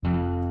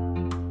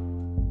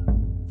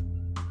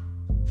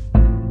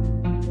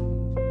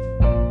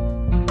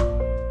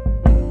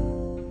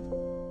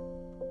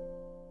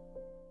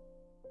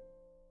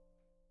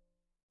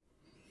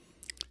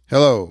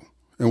Hello,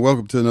 and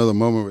welcome to another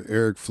moment with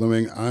Eric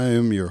Fleming. I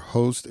am your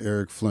host,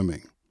 Eric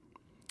Fleming.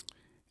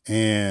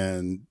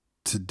 And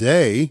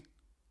today,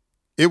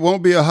 it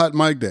won't be a hot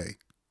mic day,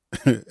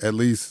 at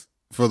least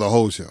for the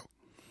whole show.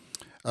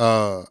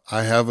 I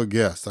have a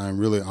guest. I'm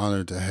really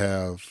honored to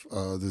have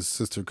this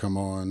sister come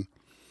on.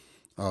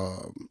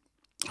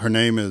 Her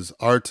name is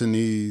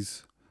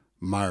Artinese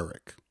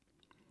Myrick.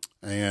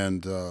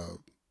 And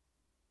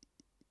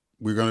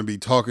we're going to be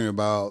talking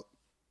about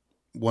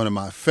one of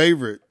my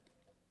favorite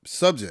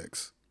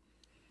subjects,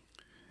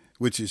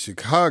 which is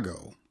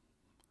Chicago.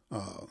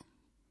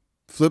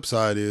 Flip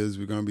side is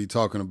we're going to be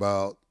talking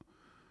about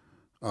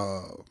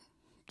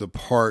the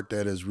part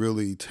that has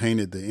really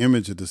tainted the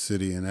image of the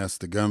city, and that's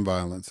the gun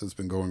violence that's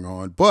been going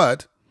on.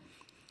 But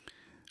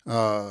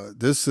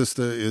this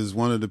sister is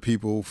one of the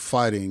people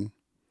fighting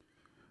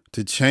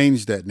to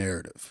change that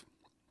narrative.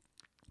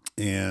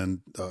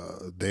 And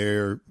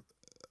her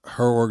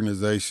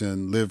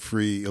organization, Live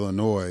Free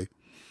Illinois,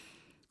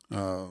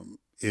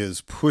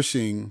 is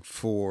pushing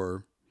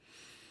for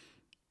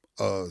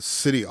a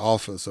city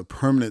office, a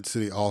permanent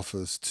city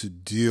office to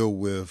deal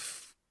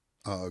with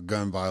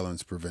gun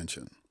violence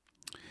prevention.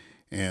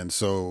 And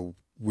so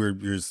we're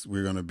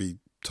going to be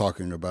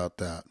talking about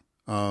that.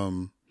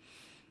 And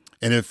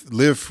if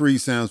Live Free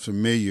sounds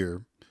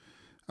familiar,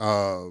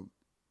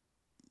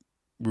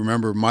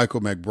 remember Michael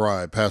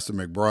McBride, Pastor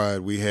McBride,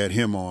 we had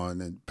him on,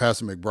 and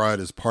Pastor McBride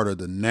is part of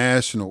the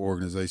national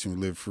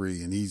organization Live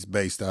Free, and he's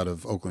based out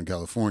of Oakland,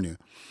 California.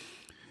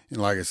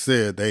 And like I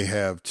said, they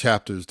have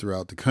chapters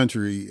throughout the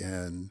country,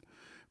 and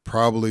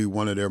probably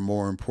one of their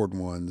more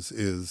important ones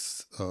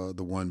is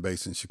the one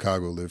based in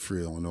Chicago, Live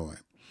Free, Illinois.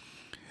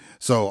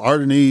 So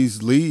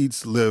Artinese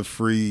leads Live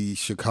Free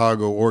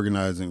Chicago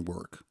organizing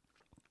work.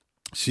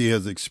 She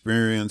has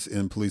experience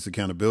in police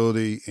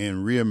accountability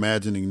and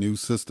reimagining new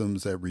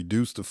systems that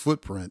reduce the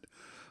footprint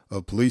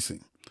of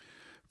policing.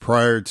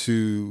 Prior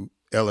to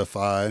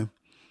LFI,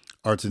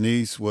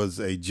 Artinese was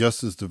a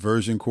justice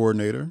diversion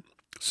coordinator,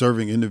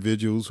 serving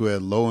individuals who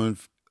had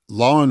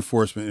law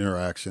enforcement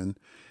interaction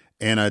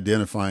and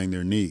identifying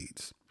their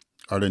needs.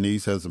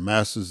 Artinese has a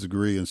master's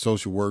degree in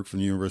social work from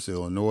the University of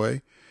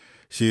Illinois.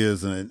 She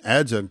is an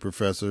adjunct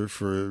professor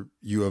for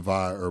U of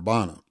I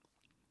Urbana,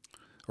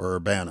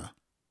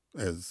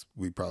 as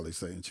we probably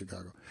say in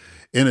Chicago.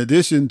 In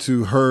addition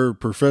to her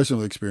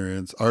professional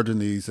experience,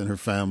 Artinese and her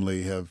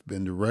family have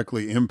been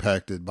directly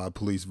impacted by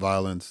police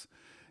violence,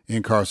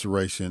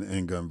 incarceration,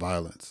 and gun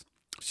violence.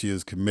 She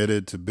is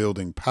committed to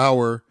building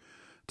power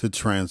to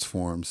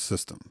transform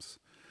systems.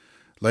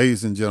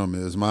 Ladies and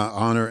gentlemen, it is my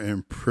honor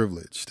and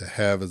privilege to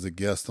have as a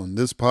guest on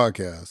this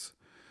podcast,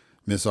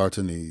 Miss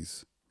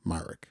Artinese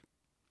Myrick.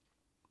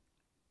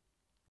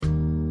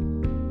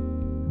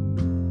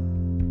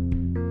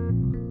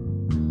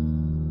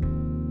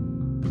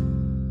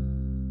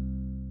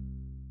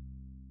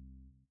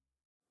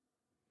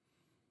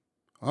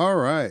 All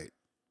right.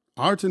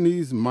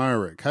 Artinese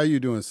Myrick. How you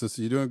doing,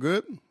 sister? You doing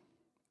good?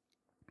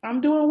 I'm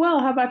doing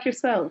well. How about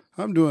yourself?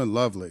 I'm doing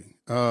lovely.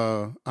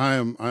 I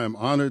am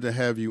honored to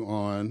have you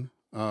on,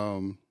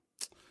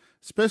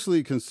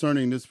 especially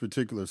concerning this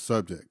particular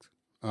subject.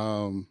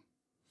 I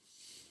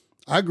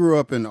grew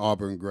up in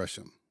Auburn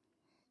Gresham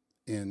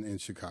in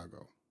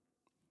Chicago.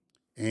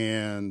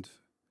 And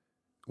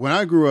when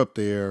I grew up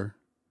there,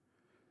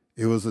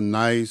 it was a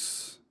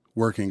nice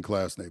working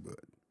class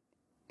neighborhood.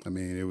 I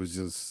mean, it was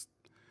just,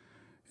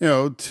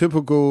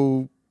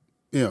 typical,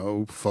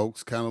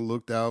 folks kind of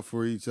looked out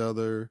for each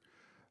other.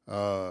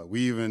 I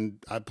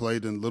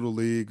played in Little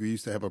League. We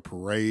used to have a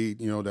parade,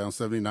 down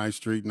 79th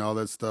Street and all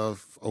that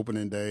stuff,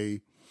 opening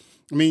day.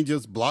 I mean,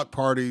 just block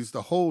parties,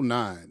 the whole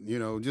nine,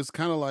 just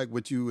kind of like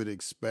what you would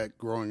expect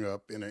growing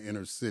up in an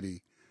inner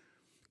city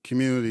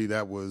community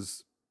that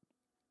was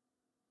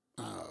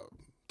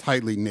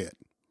tightly knit,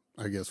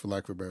 I guess, for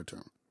lack of a better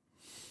term.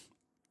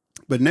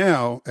 But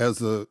now,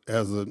 as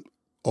an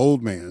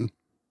old man,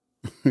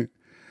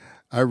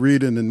 I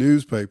read in the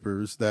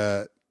newspapers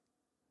that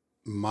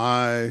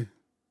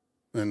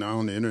and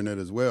on the internet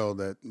as well,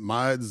 that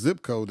my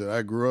zip code that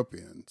I grew up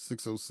in,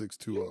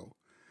 60620,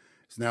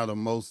 is now the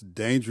most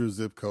dangerous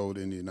zip code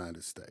in the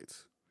United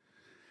States.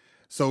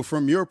 So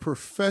from your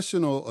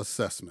professional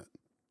assessment,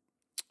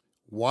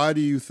 why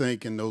do you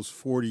think in those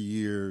 40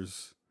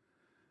 years,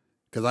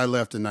 because I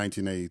left in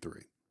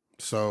 1983,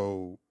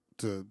 so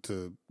to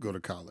go to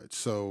college.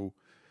 So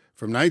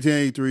from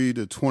 1983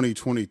 to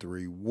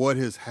 2023, what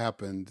has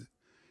happened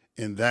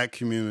in that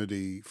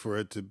community for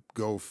it to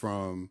go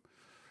from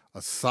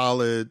a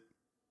solid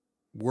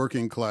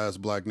working class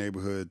black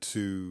neighborhood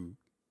to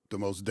the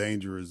most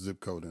dangerous zip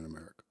code in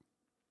America?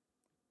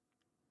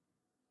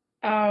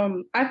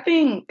 I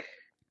think,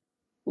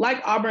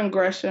 like Auburn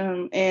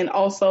Gresham and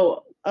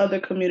also other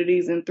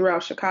communities and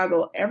throughout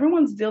Chicago,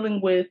 everyone's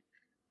dealing with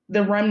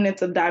the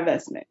remnants of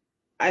divestment.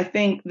 I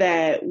think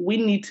that we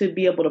need to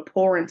be able to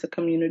pour into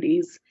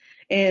communities.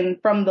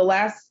 And from the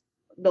last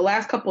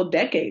couple of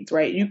decades,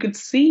 right, you could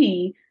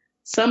see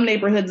some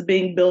neighborhoods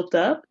being built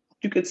up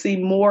you could see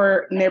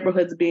more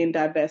neighborhoods being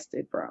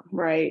divested from,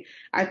 right?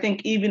 I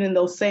think even in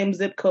those same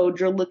zip codes,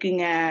 you're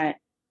looking at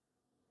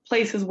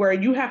places where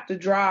you have to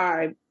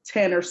drive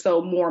 10 or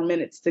so more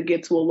minutes to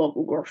get to a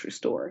local grocery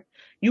store.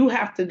 You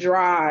have to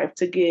drive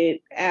to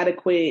get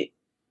adequate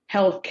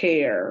health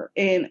care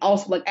and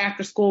also like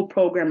after school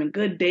programming,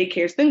 good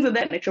daycares, things of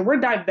that nature. We're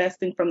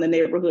divesting from the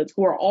neighborhoods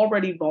who are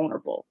already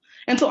vulnerable.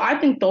 And so I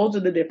think those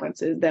are the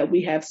differences that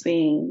we have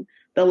seen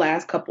the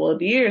last couple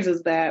of years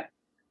is that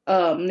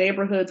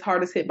neighborhoods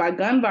hardest hit by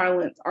gun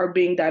violence are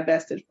being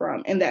divested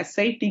from, and that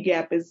safety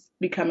gap is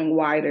becoming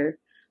wider.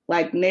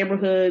 Like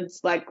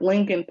neighborhoods like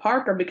Lincoln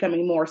Park are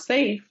becoming more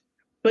safe,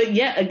 but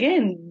yet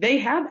again, they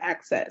have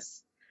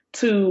access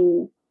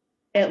to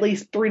at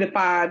least 3 to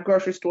 5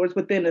 grocery stores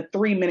within a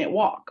 3 minute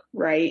walk,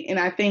 right? And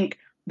I think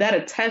that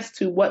attests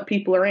to what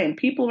people are in.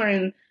 People are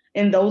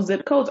in those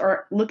zip codes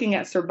are looking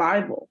at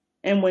survival.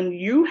 And when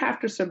you have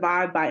to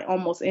survive by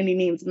almost any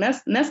means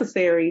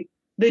necessary,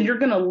 then you're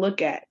going to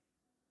look at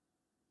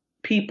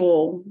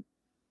people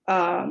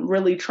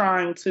really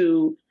trying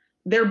to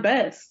their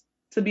best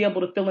to be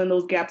able to fill in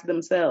those gaps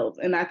themselves.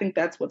 And I think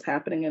that's what's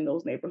happening in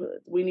those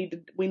neighborhoods. We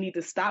need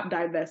to stop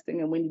divesting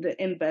and we need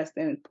to invest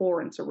and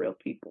pour into real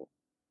people.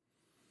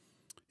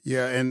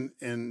 Yeah,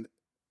 and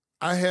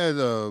I had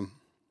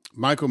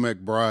Michael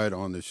McBride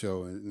on the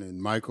show,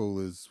 and Michael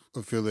is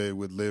affiliated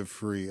with Live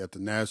Free at the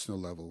national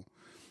level,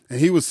 and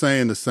he was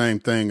saying the same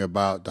thing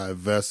about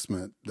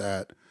divestment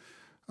that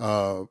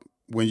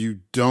when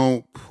you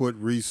don't put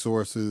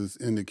resources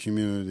in the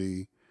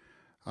community,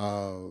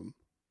 uh,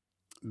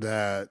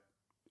 that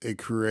it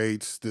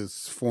creates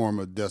this form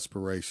of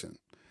desperation.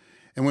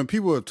 And when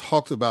people have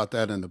talked about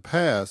that in the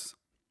past,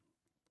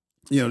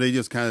 they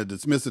just kind of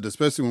dismiss it,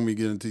 especially when we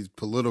get into these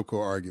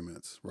political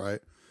arguments,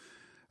 right?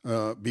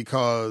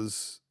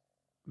 Because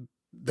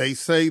they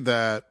say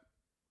that,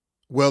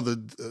 well,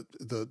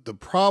 the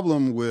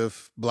problem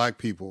with black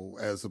people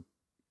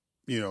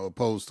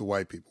opposed to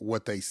white people,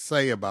 what they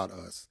say about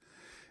us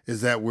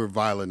is that we're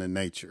violent in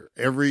nature.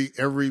 Every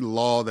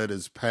law that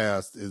is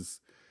passed is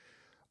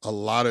a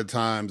lot of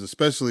times,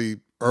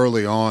 especially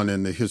early on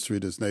in the history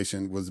of this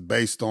nation, was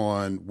based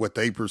on what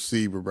they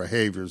perceive were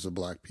behaviors of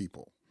black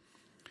people.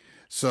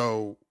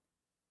 So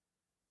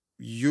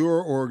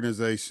your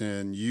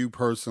organization, you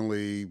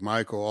personally,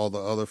 Michael, all the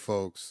other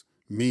folks,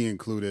 me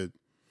included,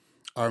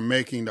 are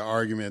making the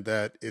argument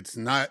that it's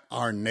not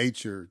our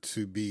nature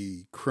to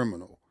be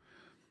criminal,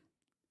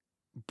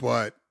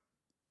 but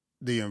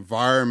the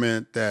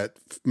environment that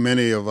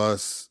many of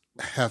us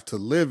have to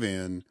live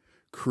in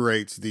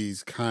creates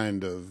these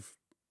kind of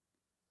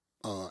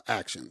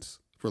actions,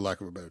 for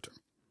lack of a better term.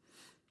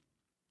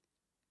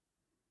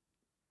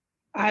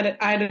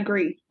 I'd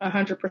agree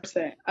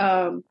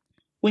 100%.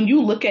 When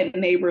you look at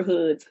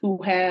neighborhoods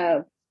who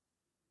have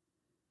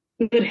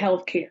good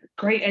health care,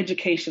 great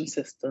education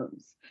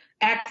systems,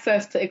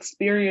 access to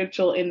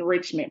experiential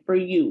enrichment for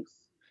youth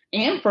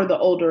and for the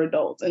older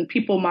adults and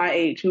people my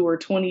age who are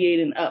 28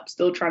 and up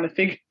still trying to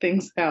figure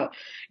things out.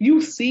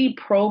 You see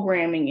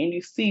programming and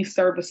you see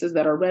services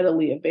that are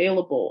readily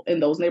available in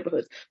those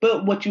neighborhoods.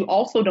 But what you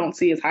also don't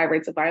see is high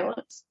rates of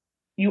violence.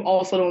 You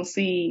also don't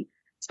see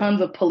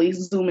tons of police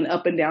zooming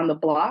up and down the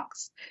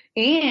blocks.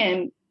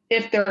 And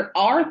if there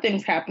are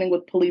things happening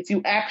with police,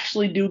 you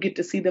actually do get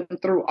to see them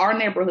through. Our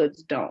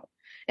neighborhoods don't.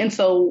 And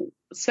so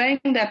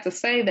saying that to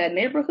say that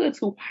neighborhoods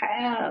who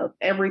have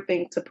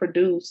everything to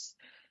produce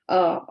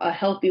a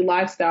healthy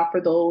lifestyle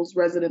for those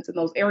residents in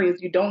those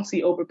areas, you don't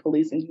see over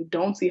policing, you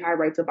don't see high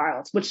rates of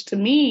violence, which to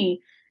me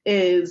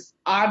is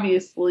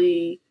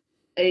obviously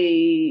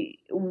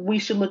we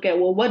should look at,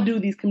 well, what do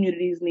these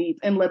communities need?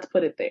 And let's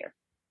put it there.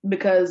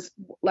 Because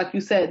like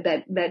you said,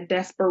 that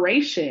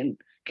desperation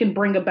can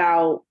bring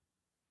about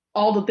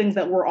all the things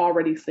that we're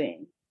already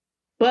seeing.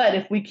 But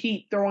if we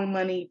keep throwing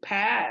money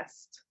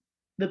past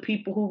the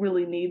people who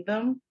really need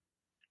them,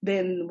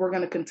 then we're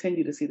going to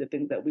continue to see the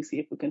things that we see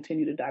if we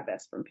continue to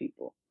divest from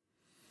people.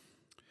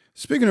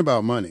 Speaking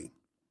about money,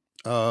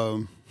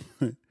 um,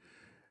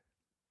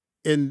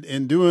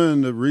 in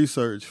doing the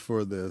research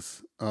for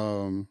this,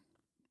 I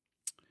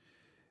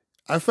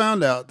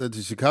found out that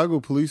the Chicago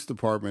Police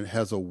Department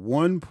has a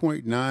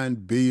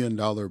 $1.9 billion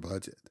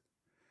budget.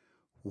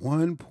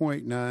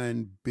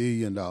 $1.9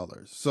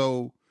 billion.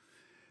 So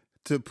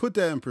to put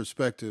that in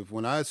perspective,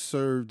 when I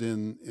served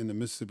in the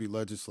Mississippi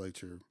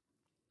legislature,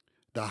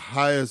 the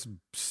highest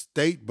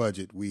state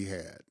budget we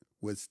had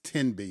was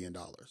 $10 billion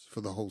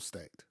for the whole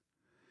state.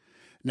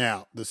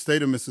 Now, the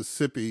state of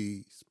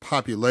Mississippi's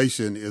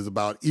population is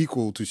about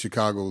equal to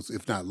Chicago's,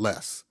 if not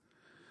less,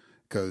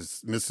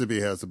 because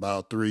Mississippi has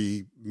about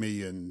 3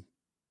 million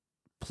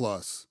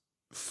plus,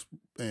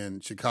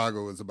 and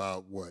Chicago is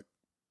about,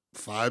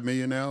 5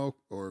 million now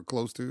or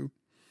close to?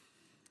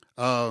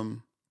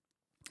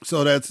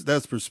 So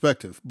that's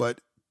perspective,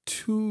 but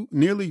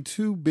nearly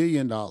 $2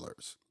 billion.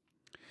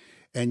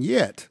 And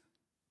yet,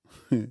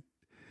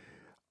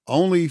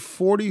 only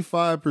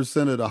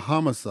 45% of the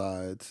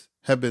homicides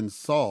have been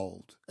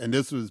solved. And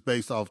this was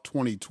based off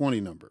 2020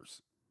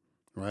 numbers,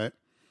 right?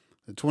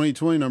 The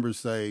 2020 numbers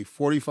say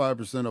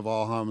 45% of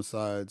all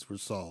homicides were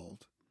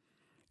solved.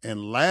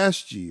 And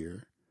last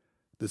year,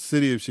 the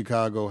city of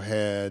Chicago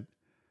had,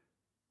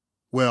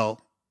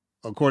 well,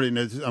 according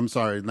to, I'm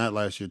sorry, not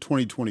last year,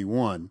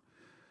 2021,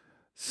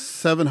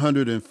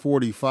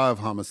 745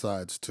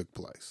 homicides took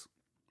place.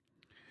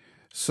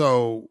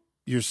 So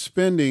you're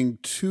spending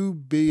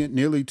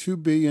nearly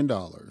 $2 billion.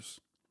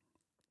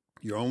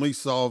 You're only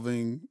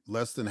solving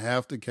less than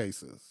half the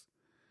cases,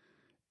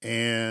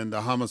 and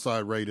the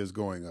homicide rate is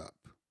going up.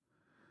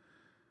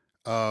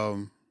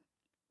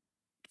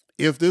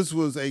 If this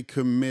was a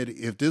committee,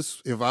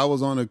 if I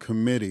was on a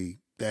committee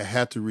that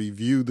had to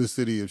review the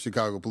city of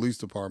Chicago Police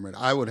Department,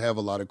 I would have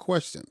a lot of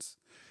questions.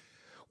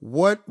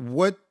 What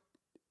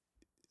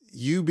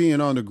you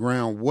being on the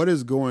ground, what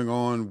is going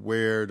on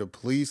where the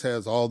police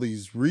has all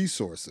these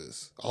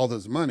resources, all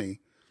this money,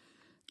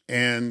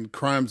 and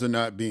crimes are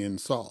not being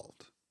solved?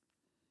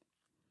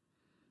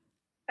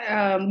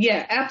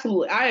 Yeah,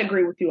 absolutely. I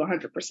agree with you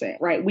 100%,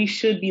 right? We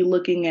should be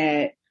looking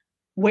at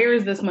where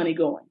is this money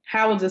going?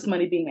 How is this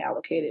money being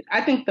allocated? I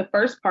think the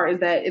first part is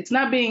that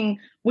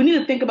we need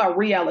to think about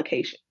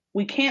reallocation.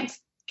 We can't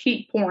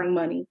keep pouring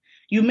money.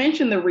 You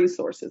mentioned the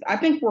resources. I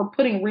think we're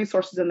putting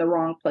resources in the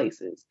wrong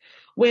places.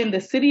 When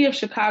the city of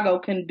Chicago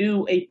can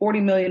do a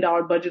 $40 million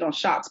budget on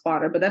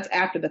ShotSpotter, but that's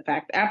after the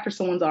fact, after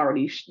someone's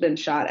already been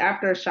shot,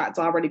 after a shot's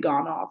already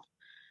gone off.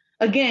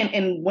 Again,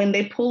 and when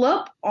they pull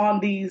up on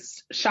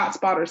these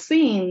ShotSpotter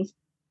scenes,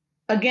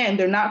 again,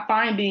 they're not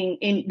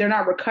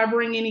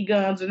recovering any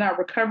guns, they're not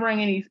recovering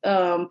any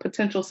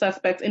potential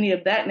suspects, any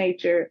of that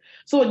nature.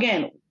 So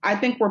again, I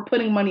think we're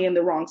putting money in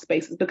the wrong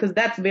spaces because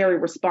that's very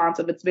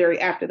responsive. It's very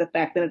after the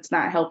fact, and it's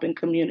not helping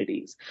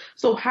communities.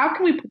 So how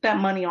can we put that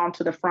money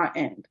onto the front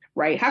end,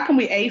 right? How can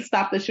we,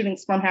 stop the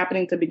shootings from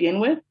happening to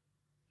begin with?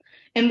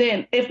 And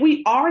then if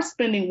we are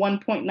spending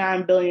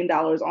 $1.9 billion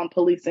on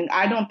policing,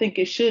 I don't think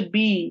it should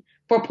be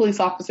for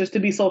police officers to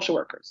be social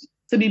workers,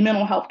 to be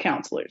mental health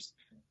counselors,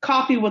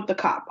 coffee with the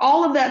cop.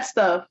 All of that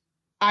stuff,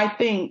 I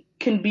think,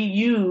 can be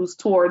used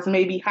towards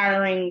maybe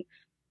hiring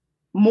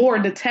more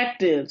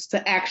detectives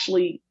to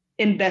actually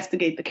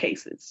investigate the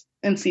cases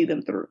and see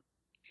them through.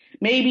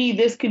 Maybe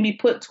this can be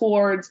put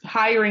towards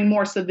hiring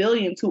more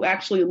civilians who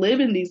actually live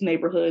in these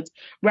neighborhoods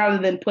rather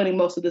than putting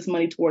most of this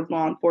money towards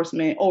law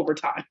enforcement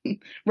overtime,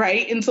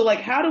 right? And so, like,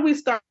 how do we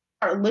start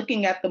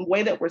looking at the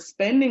way that we're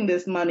spending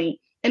this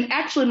money and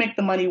actually make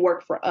the money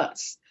work for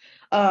us?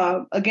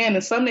 Again,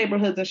 in some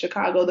neighborhoods in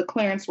Chicago, the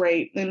clearance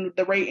rate and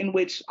the rate in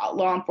which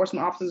law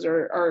enforcement officers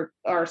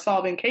are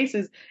solving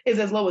cases is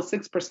as low as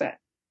 6%.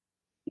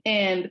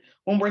 And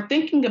when we're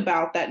thinking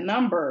about that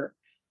number,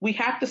 we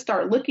have to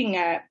start looking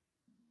at,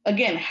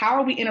 again, how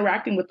are we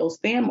interacting with those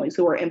families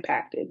who are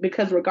impacted?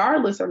 Because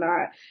regardless or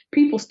not,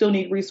 people still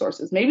need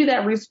resources. Maybe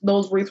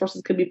those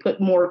resources could be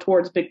put more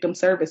towards victim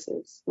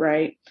services,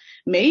 right?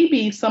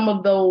 Maybe some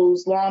of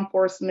those law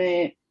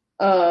enforcement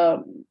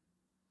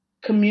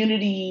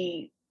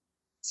community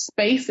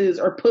spaces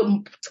are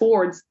put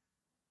towards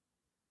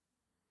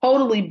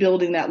totally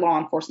building that law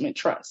enforcement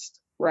trust,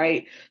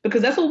 right?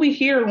 Because that's what we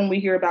hear when we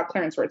hear about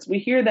clearance rates. We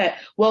hear that,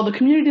 well, the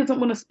community doesn't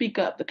want to speak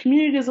up. The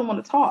community doesn't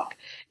want to talk.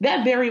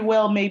 That very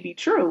well may be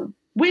true,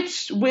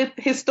 which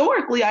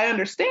historically I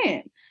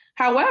understand.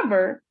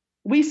 However,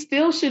 we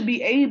still should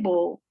be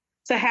able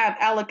to have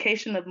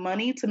allocation of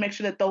money to make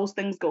sure that those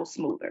things go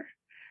smoother,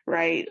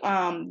 right?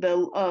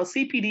 The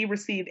CPD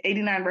received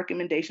 89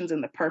 recommendations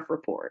in the PERF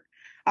report.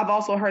 I've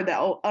also heard that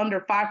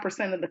under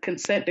 5% of the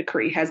consent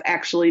decree has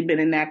actually been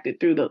enacted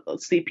through the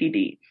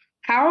CPD.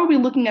 How are we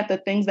looking at the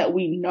things that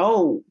we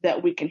know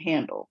that we can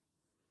handle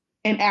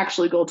and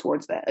actually go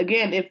towards that?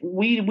 Again, if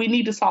we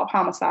need to solve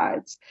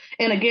homicides.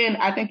 And again,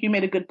 I think you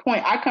made a good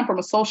point. I come from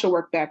a social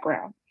work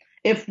background.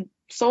 If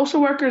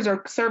social workers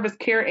or service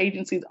care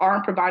agencies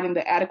aren't providing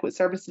the adequate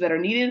services that are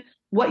needed,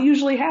 what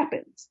usually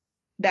happens?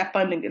 That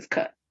funding is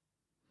cut.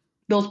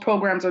 Those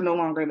programs are no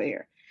longer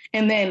there.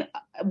 And then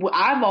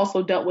I've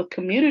also dealt with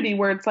community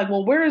where it's like,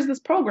 well, where is this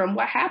program?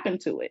 What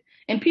happened to it?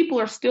 And people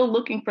are still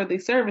looking for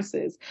these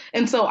services.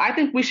 And so I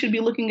think we should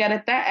be looking at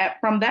it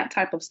from that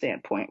type of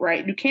standpoint,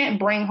 right? You can't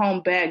bring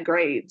home bad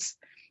grades,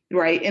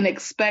 right, and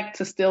expect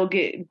to still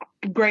get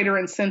greater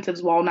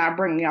incentives while not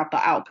bringing out the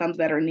outcomes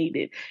that are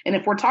needed. And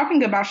if we're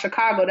talking about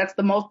Chicago, that's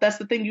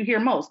the thing you hear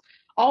most.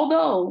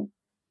 Although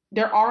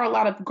there are a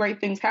lot of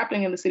great things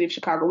happening in the city of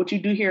Chicago. What you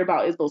do hear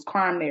about is those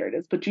crime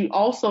narratives, but you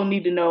also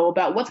need to know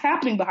about what's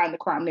happening behind the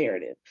crime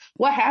narrative.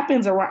 What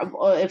happens around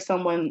if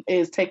someone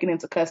is taken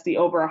into custody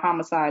over a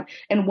homicide,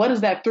 and what is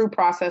that through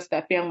process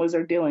that families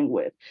are dealing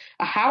with?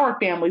 How are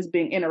families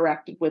being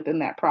interacted with in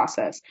that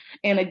process?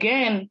 And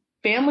again,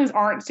 families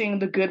aren't seeing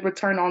the good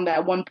return on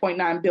that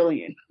 $1.9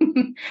 billion.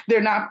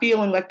 They're not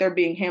feeling like they're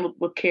being handled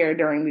with care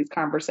during these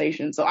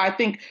conversations. So I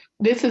think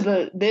this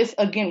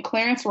again,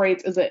 clearance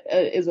rates is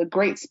a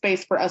great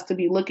space for us to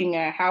be looking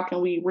at how can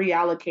we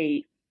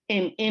reallocate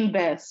and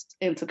invest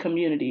into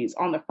communities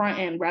on the front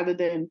end rather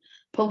than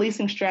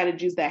policing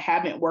strategies that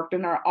haven't worked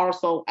and are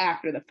also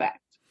after the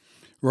fact.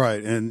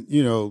 Right. And,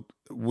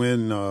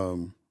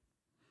 when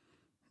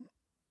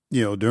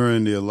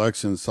during the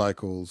election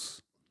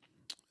cycles,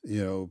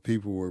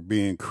 people were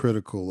being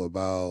critical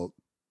about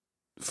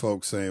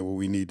folks saying, well,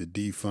 we need to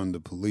defund the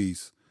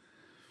police.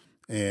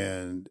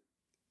 And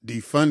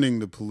defunding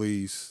the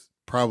police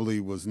probably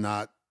was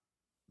not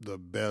the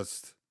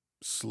best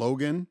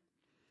slogan,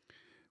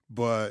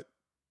 but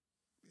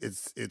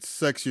it's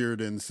sexier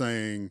than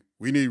saying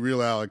we need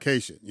real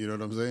allocation. You know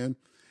what I'm saying?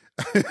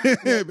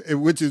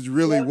 Which is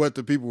really what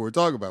the people were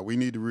talking about. We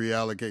need to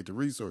reallocate the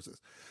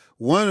resources.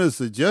 One of the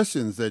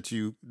suggestions that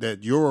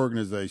your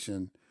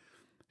organization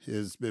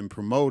has been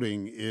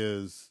promoting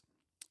is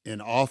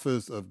an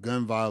Office of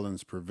Gun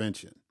Violence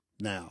Prevention.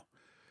 Now,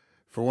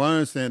 for what I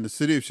understand, the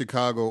city of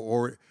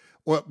Chicago,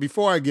 well,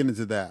 before I get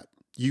into that,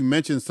 you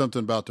mentioned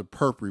something about the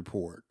PERP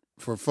report.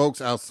 For folks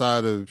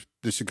outside of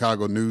the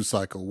Chicago news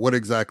cycle, what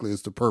exactly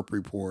is the PERP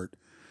report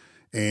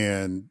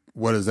and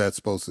what is that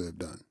supposed to have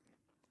done?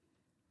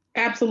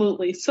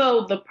 Absolutely.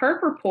 So the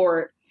PERP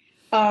report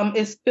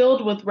is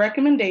filled with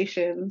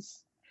recommendations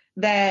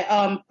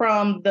that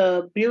from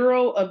the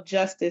Bureau of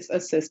Justice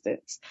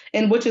Assistance,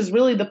 and which is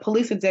really the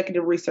Police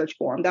Executive Research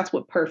Forum. That's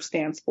what PERF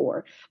stands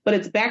for, but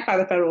it's backed by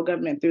the federal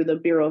government through the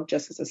Bureau of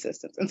Justice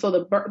Assistance. And so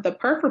the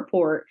PERF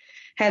report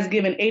has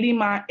given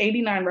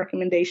 89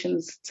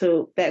 recommendations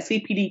that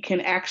CPD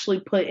can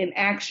actually put in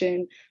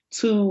action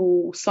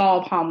to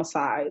solve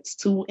homicides,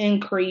 to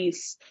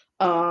increase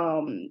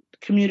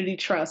community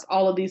trust,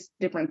 all of these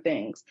different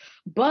things.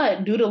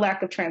 But due to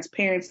lack of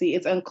transparency,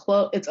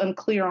 it's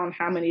unclear on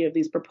how many of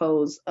these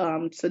proposed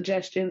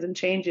suggestions and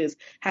changes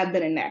have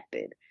been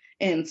enacted.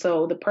 And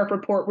so the PERP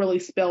report really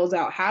spells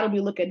out, how do we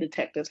look at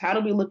detectives? How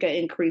do we look at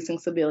increasing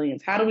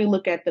civilians? How do we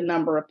look at the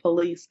number of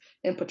police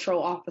and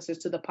patrol officers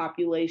to the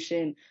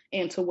population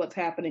and to what's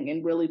happening,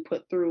 and really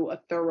put through a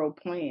thorough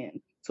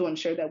plan to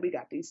ensure that we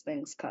got these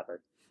things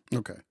covered.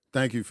 Okay.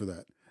 Thank you for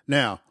that.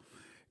 Now,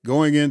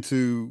 going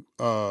into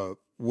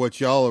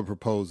what y'all are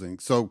proposing.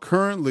 So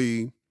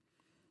currently,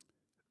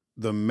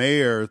 the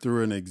mayor,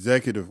 through an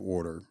executive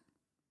order,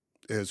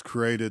 has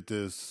created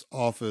this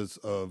Office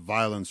of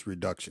Violence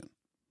Reduction.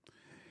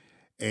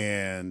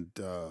 And,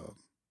 some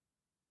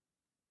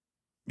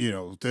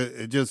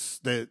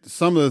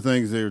of the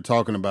things they were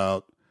talking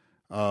about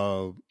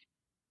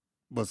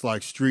was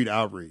like street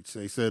outreach.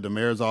 They said the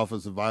mayor's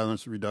Office of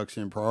Violence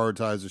Reduction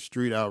prioritizes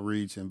street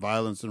outreach and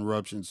violence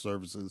interruption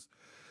services,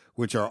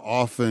 which are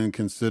often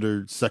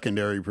considered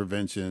secondary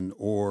prevention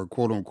or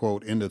quote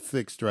unquote in the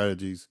thick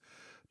strategies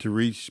to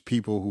reach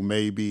people who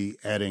may be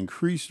at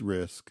increased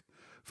risk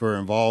for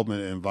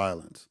involvement in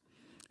violence.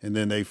 And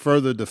then they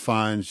further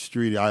define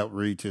street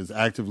outreach as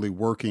actively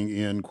working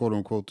in quote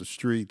unquote the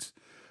streets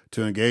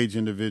to engage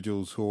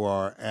individuals who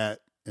are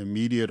at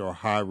immediate or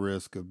high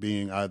risk of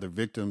being either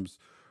victims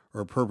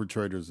or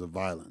perpetrators of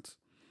violence.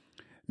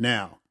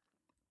 Now,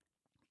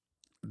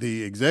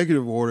 the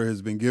executive order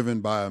has been given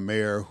by a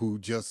mayor who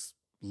just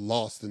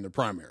lost in the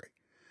primary.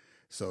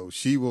 So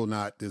she will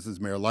not, this is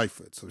Mayor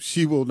Lightfoot, so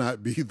she will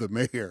not be the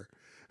mayor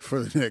for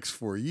the next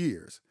 4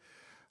 years.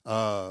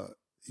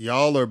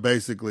 Y'all are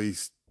basically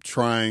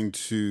trying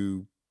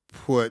to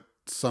put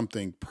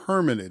something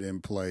permanent in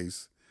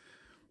place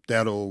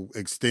that'll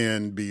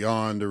extend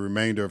beyond the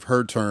remainder of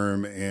her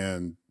term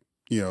and,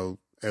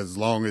 as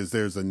long as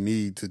there's a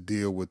need to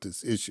deal with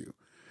this issue.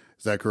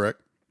 Is that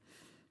correct?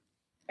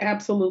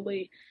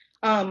 Absolutely.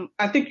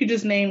 I think you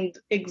just named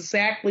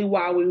exactly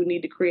why we would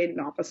need to create an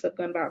Office of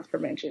Gun Violence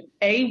Prevention.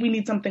 A, we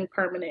need something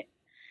permanent.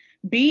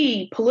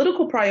 B,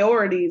 political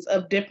priorities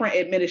of different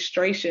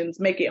administrations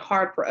make it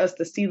hard for us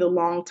to see the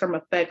long-term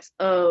effects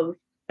of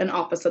an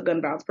Office of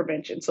Gun Violence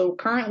Prevention. So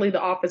currently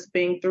the office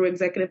being through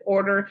executive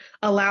order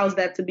allows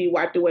that to be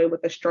wiped away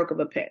with a stroke of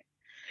a pen.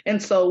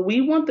 And so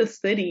we want the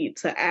city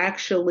to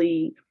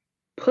actually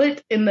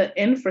put in the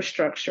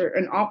infrastructure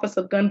an Office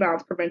of Gun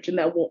Violence Prevention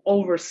that will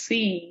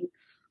oversee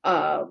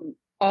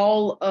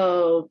all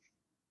of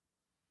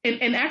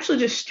and actually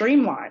just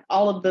streamline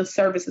all of the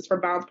services for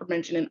violence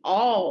prevention in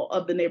all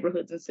of the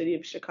neighborhoods in the city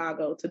of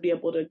Chicago to be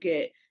able to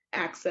get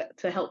access,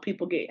 to help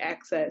people get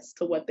access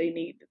to what they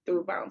need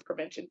through violence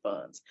prevention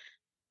funds.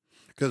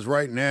 Because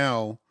right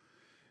now,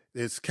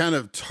 it's kind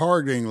of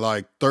targeting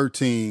like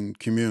 13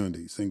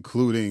 communities,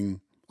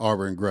 including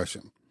Auburn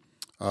Gresham.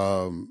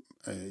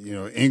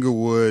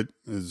 Inglewood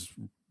is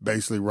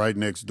basically right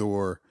next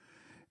door.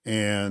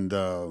 And,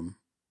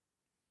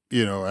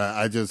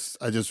 I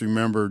just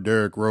remember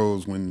Derrick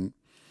Rose when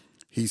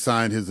he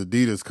signed his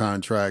Adidas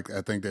contract.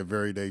 I think that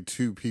very day,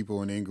 2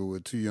 people in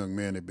Inglewood, 2 young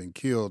men had been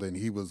killed, and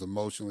he was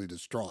emotionally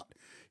distraught.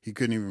 He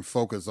couldn't even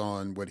focus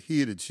on what he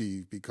had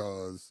achieved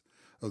because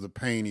of the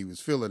pain he was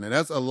feeling. And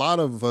that's a lot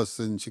of us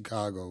in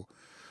Chicago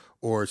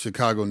or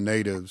Chicago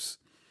natives,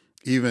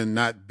 even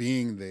not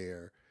being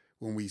there,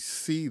 when we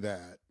see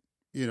that,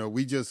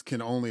 we just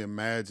can only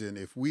imagine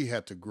if we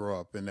had to grow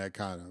up in that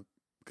kind of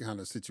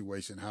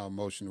situation, how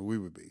emotional we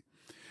would be.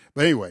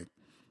 But anyway,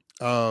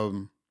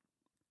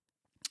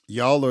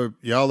 y'all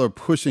are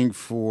pushing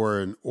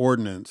for an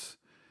ordinance,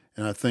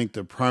 and I think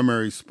the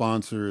primary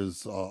sponsor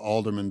is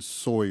Alderman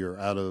Sawyer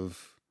out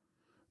of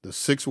the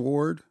 6th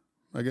Ward,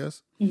 I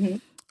guess. Mm-hmm.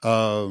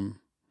 Um,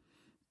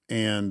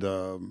 and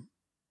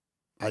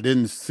I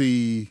didn't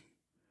see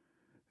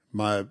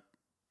my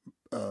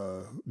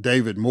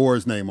David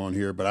Moore's name on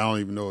here, but I don't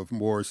even know if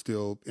Moore is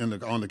still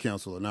on the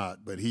council or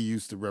not. But he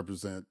used to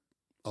represent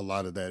a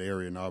lot of that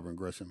area in Auburn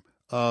Gresham.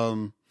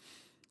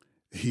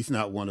 He's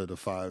not one of the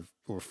 5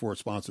 or 4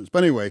 sponsors,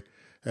 but anyway,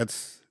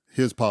 that's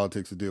his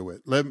politics to deal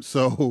with.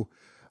 So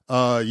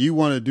you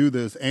want to do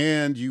this,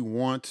 and you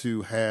want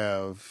to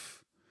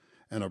have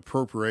an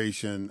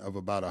appropriation of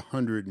about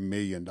 $100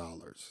 million.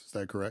 Is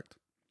that correct?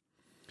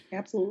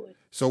 Absolutely.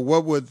 So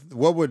what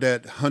would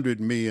that $100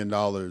 million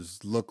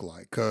look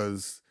like?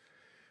 Because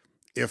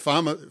if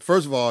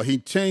first of all, he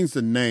changed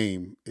the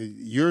name.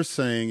 You're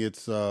saying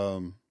it's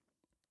in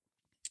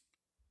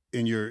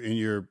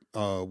your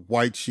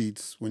white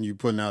sheets when you're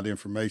putting out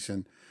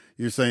information.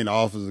 You're saying the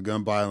Office of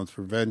Gun Violence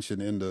Prevention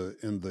in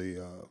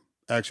the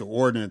actual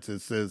ordinance.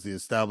 It says the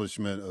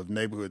establishment of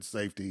neighborhood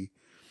safety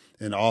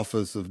and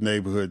Office of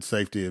Neighborhood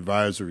Safety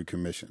Advisory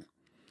Commission.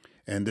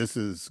 And this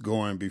is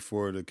going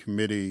before the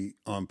Committee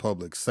on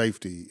Public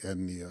Safety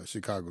and the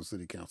Chicago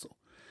City Council.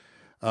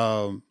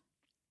 So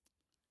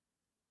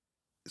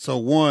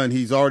one,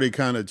 he's already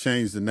kind of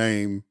changed the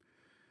name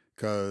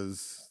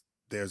because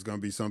there's going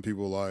to be some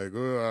people like,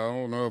 oh, I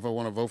don't know if I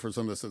want to vote for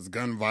something that says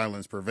gun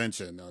violence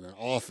prevention on an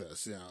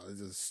office.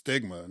 It's a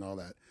stigma and all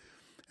that.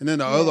 And then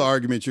the other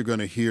argument you're going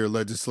to hear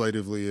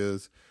legislatively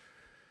is,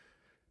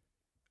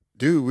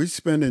 dude, we're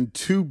spending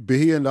 $2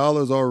 billion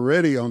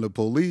already on the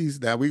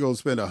police. Now we're going to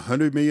spend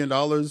 $100 million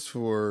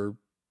for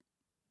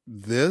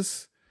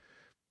this?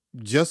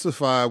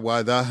 Justify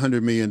why that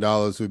 $100 million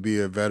would be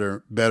a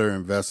better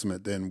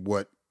investment than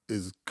what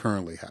is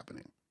currently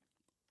happening.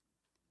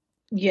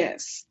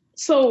 Yes.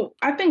 So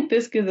I think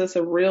this gives us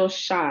a real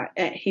shot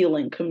at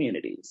healing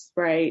communities,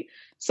 right?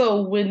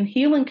 So when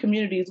healing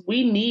communities,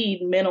 we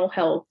need mental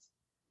health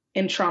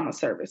and trauma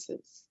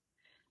services.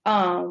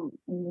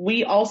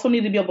 We also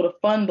need to be able to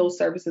fund those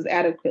services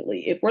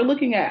adequately. If we're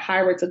looking at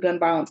high rates of gun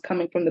violence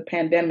coming from the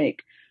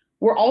pandemic,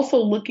 we're also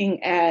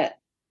looking at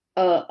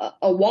a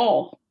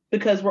wall,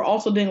 because we're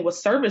also dealing with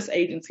service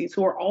agencies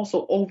who are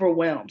also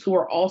overwhelmed, who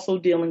are also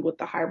dealing with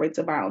the high rates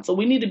of violence. So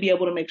we need to be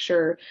able to make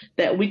sure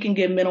that we can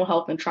give mental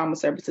health and trauma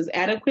services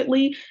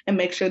adequately, and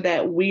make sure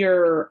that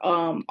we're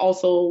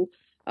also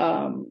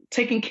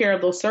taking care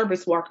of those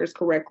service workers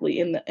correctly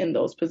in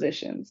those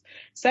positions.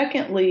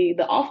 Secondly,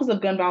 the Office of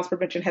Gun Violence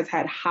Prevention has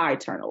had high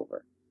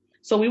turnover.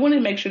 So we want to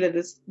make sure that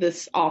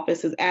this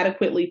office is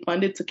adequately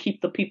funded to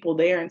keep the people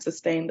there and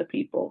sustain the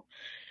people.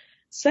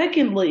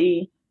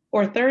 Thirdly,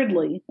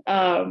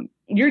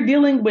 you're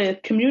dealing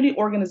with community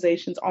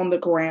organizations on the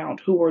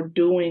ground who are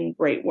doing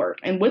great work.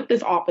 And with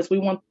this office, we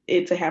want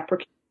it to have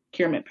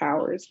procurement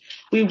powers.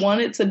 We want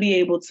it to be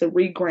able to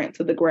re-grant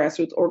to the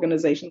grassroots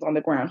organizations on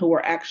the ground who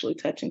are actually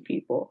touching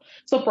people.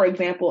 So, for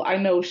example, I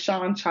know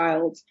Sean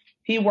Childs,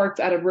 he works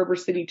out of River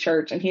City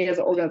Church, and he has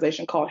an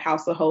organization called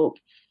House of Hope,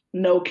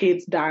 No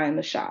Kids Die in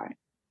the Shy.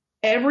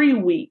 Every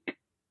week,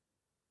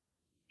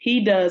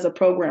 he does a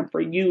program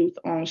for youth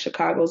on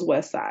Chicago's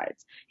West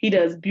Sides. He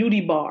does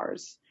beauty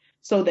bars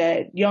so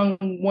that young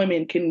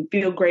women can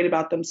feel great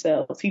about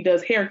themselves. He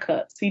does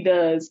haircuts. He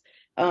does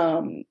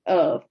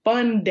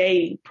fun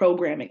day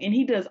programming. And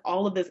he does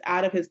all of this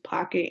out of his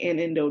pocket and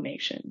in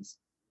donations.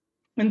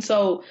 And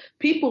so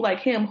people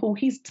like him, who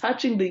he's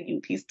touching the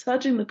youth, he's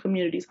touching the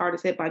communities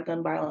hardest hit by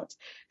gun violence.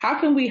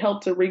 How can we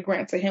help to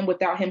re-grant to him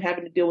without him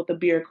having to deal with the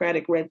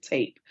bureaucratic red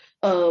tape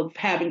of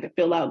having to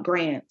fill out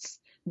grants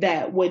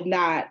that would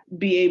not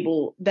be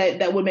able,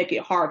 that would make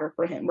it harder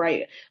for him,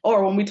 right?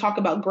 Or when we talk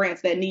about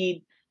grants that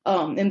need,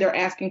 and they're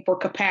asking for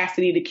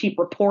capacity to keep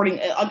reporting,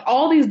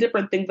 all these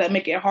different things that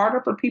make it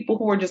harder for people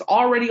who are just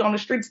already on the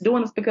streets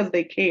doing this because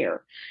they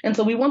care. And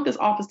so we want this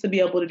office to be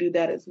able to do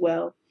that as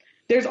well.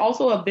 There's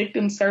also a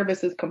victim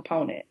services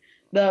component.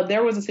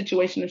 There was a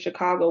situation in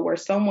Chicago where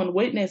someone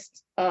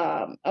witnessed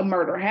a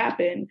murder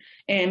happen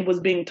and was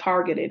being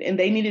targeted, and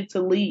they needed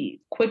to leave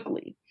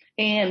quickly.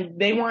 And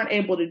they weren't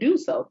able to do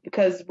so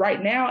because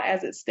right now,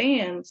 as it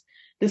stands,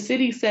 the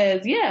city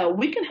says, yeah,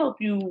 we can help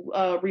you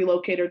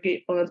relocate or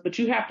get funds, but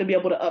you have to be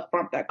able to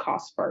upfront that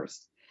cost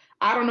first.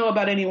 I don't know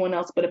about anyone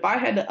else, but if I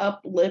had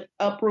to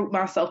uproot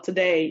myself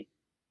today,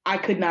 I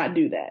could not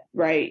do that,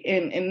 right?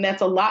 And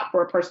that's a lot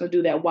for a person to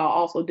do that while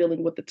also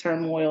dealing with the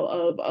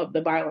turmoil of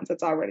the violence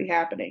that's already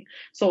happening.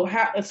 So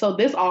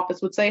this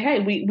office would say, hey,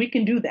 we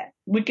can do that.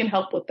 We can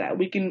help with that.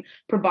 We can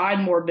provide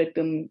more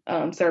victim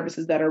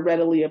services that are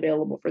readily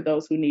available for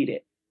those who need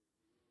it.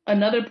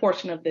 Another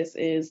portion of this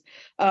is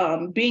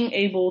being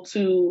able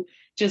to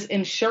just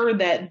ensure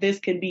that this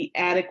can be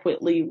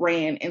adequately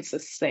ran and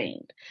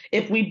sustained.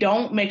 If we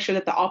don't make sure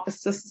that the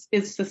office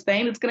is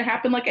sustained, it's going to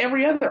happen like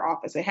every other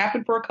office. It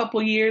happened for a couple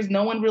of years.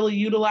 No one really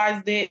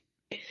utilized it.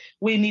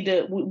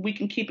 We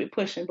can keep it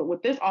pushing. But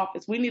with this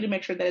office, we need to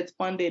make sure that it's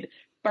funded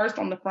first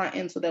on the front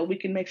end so that we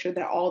can make sure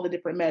that all the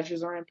different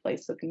measures are in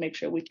place so we can make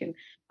sure we can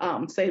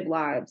save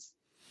lives.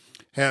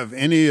 Have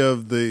any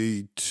of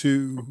the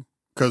two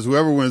because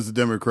whoever wins the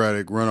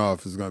Democratic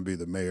runoff is going to be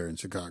the mayor in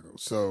Chicago.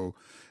 So,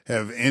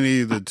 have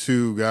any of the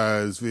two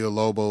guys,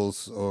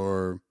 Villalobos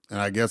or, and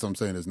I guess I'm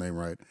saying his name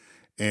right,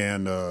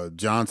 and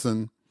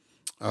Johnson,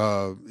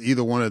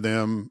 either one of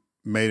them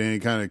made any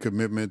kind of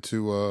commitment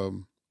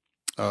to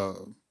uh,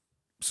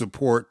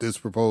 support this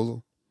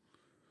proposal?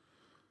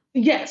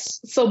 Yes.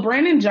 So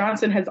Brandon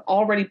Johnson has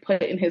already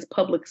put in his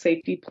public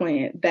safety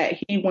plan that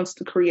he wants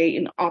to create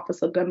an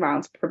Office of Gun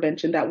Violence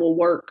Prevention that will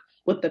work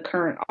with the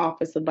current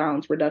Office of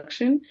Violence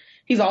Reduction.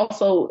 He's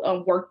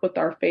also worked with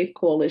our Faith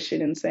Coalition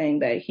in saying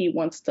that he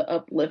wants to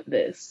uplift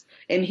this.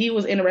 And he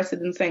was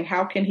interested in saying,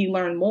 how can he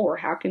learn more?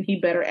 How can he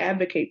better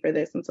advocate for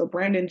this? And so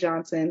Brandon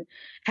Johnson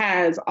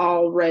has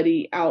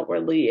already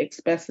outwardly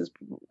expressed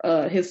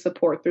his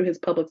support through his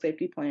public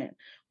safety plan.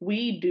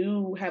 We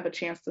do have a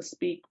chance to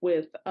speak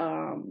with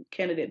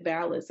candidate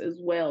Vallis as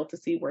well to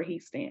see where he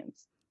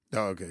stands.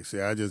 Oh, okay.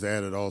 See, I just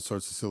added all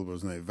sorts of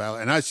syllables name Val,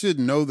 and I should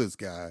know this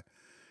guy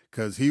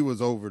because he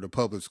was over the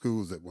public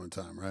schools at one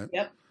time, right?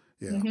 Yep.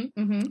 Yeah.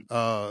 Mm-hmm,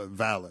 mm-hmm.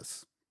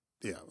 Vallis.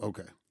 Yeah.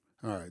 Okay.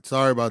 All right.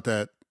 Sorry about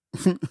that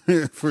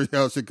for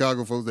y'all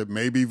Chicago folks that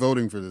may be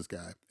voting for this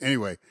guy.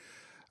 Anyway,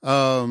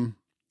 um,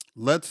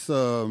 let's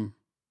um,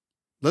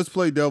 let's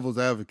play devil's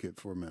advocate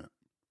for a minute.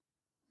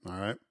 All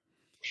right.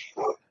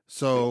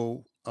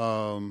 So,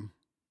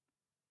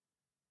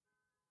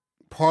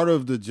 part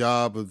of the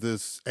job of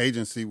this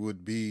agency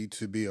would be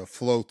to be a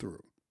flow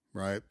through,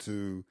 right?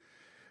 To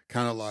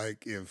kind of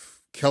like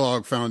if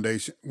Kellogg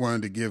Foundation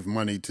wanted to give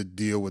money to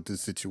deal with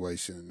this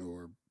situation,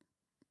 or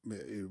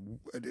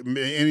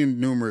any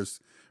numerous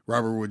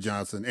Robert Wood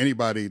Johnson,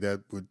 anybody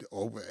that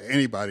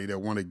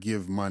want to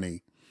give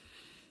money,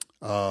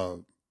 uh,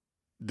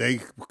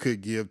 they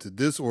could give to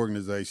this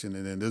organization,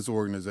 and then this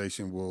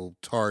organization will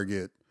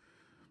target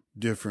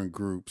different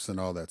groups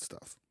and all that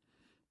stuff.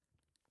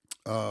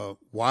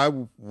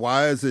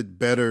 Why is it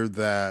better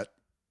that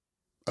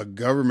a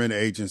government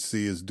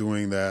agency is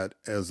doing that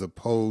as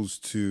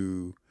opposed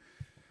to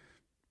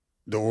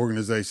the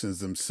organizations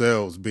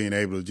themselves being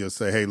able to just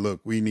say, hey,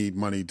 look, we need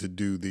money to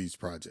do these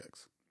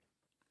projects?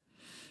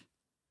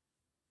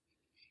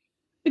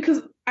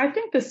 Because I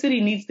think the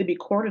city needs to be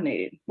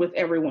coordinated with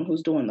everyone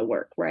who's doing the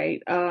work,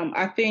 right?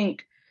 I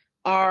think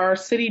our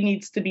city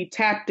needs to be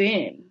tapped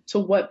in to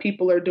what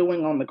people are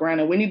doing on the ground,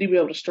 and we need to be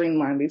able to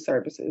streamline these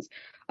services.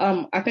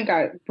 I think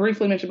I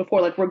briefly mentioned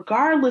before, like,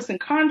 regardless and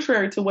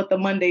contrary to what the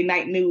Monday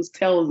night news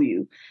tells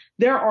you,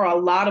 there are a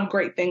lot of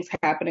great things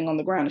happening on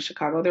the ground in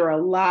Chicago. There are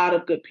a lot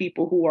of good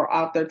people who are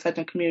out there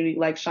touching community,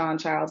 like Sean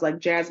Childs, like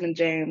Jasmine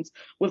James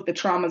with the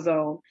Trauma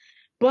Zone.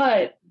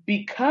 But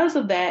because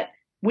of that,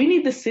 we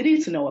need the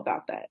city to know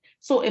about that.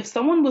 So if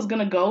someone was going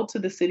to go to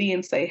the city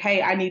and say,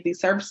 hey, I need these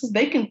services,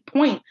 they can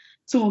point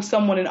to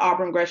someone in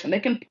Auburn Gresham.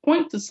 They can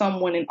point to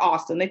someone in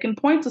Austin. They can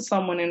point to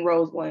someone in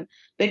Roseland.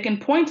 They can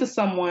point to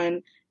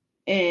someone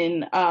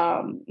in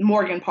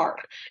Morgan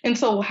Park. And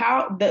so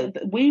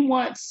we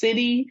want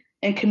city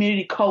and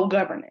community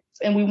co-governance,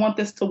 and we want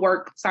this to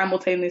work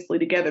simultaneously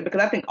together,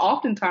 because I think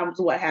oftentimes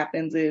what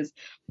happens is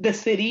the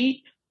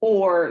city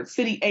or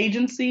city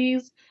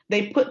agencies,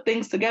 they put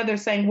things together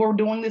saying we're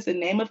doing this in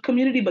name of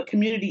community, but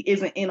community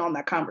isn't in on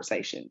that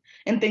conversation,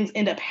 and things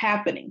end up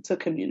happening to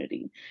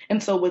community.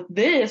 And so with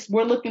this,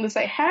 we're looking to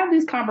say, have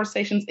these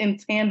conversations in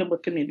tandem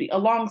with community,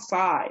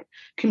 alongside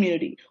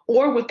community,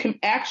 or with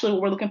actually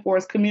what we're looking for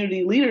is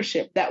community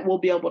leadership that will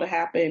be able to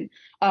happen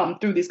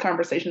through these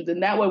conversations.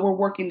 And that way we're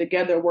working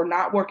together. We're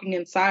not working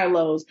in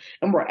silos,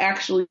 and we're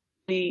actually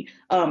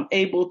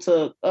able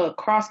to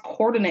cross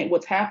coordinate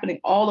what's happening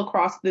all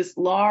across this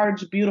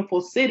large,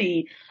 beautiful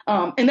city,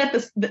 and that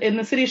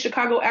the city of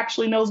Chicago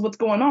actually knows what's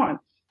going on.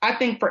 I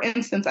think, for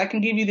instance, I can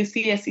give you the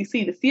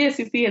CSCC. The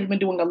CSCC has been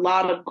doing a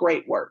lot of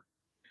great work,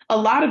 but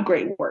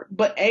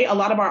a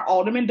lot of our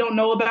aldermen don't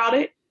know about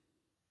it.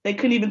 They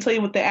couldn't even tell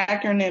you what the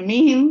acronym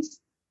means.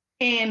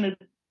 And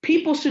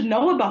people should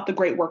know about the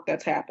great work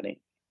that's happening.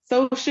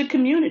 So should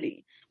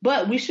community.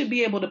 But we should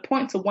be able to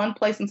point to one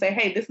place and say,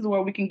 hey, this is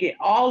where we can get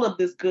all of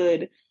this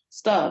good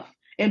stuff,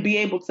 and be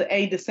able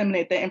to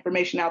disseminate that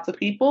information out to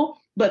people,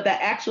 but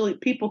that actually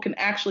people can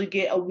actually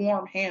get a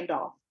warm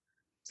handoff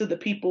to the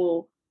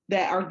people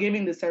that are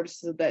giving the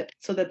services,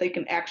 so that they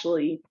can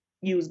actually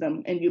use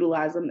them and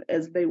utilize them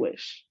as they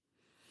wish.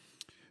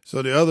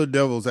 So the other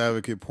devil's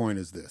advocate point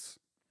is this.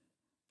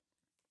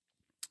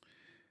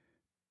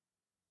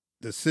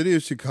 The city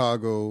of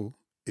Chicago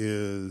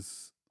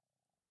is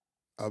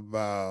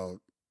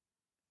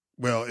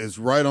is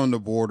right on the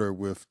border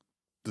with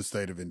the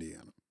state of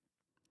Indiana.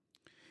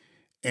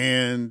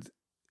 And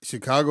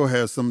Chicago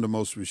has some of the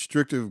most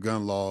restrictive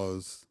gun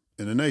laws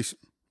in the nation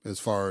as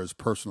far as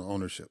personal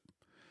ownership.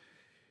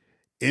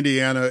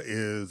 Indiana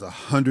is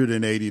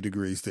 180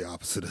 degrees the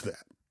opposite of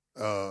that.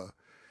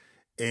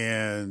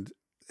 And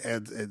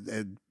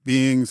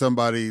being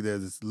somebody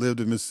that's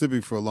lived in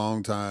Mississippi for a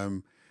long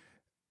time,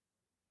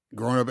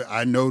 growing up,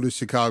 I know the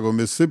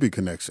Chicago-Mississippi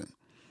connection.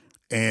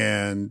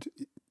 And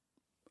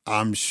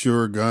I'm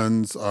sure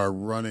guns are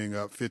running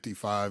up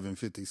 55 and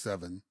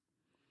 57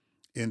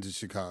 into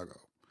Chicago.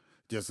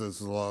 just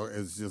as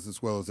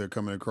well as they're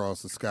coming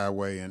across the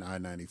Skyway and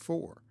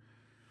I-94.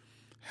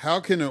 How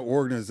can an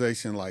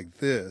organization like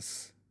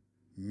this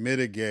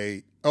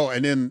mitigate? Oh,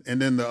 and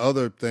then the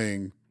other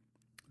thing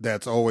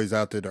that's always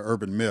out there, the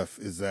urban myth,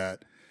 is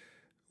that,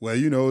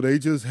 well, they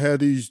just had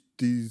these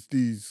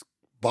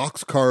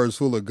box cars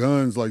full of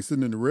guns like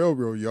sitting in the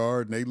railroad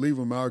yard, and they leave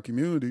them in our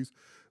communities.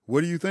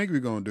 What do you think we're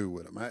going to do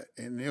with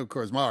them? Of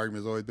course, my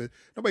argument has always been,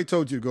 nobody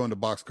told you to go into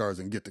box cars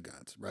and get the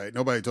guns, right?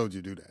 Nobody told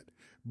you to do that.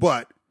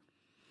 But,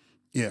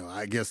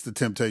 I guess the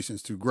temptation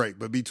is too great.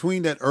 But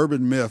between that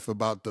urban myth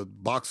about the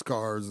box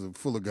cars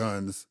full of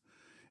guns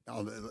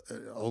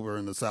over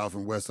in the south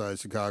and west side of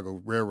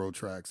Chicago railroad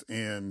tracks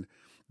and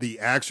the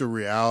actual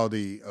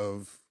reality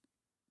of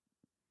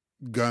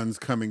guns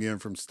coming in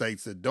from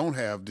states that don't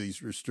have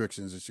these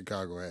restrictions that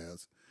Chicago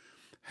has,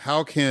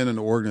 how can an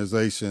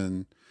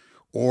organization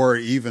or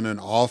even an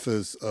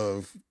office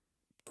of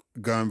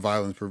gun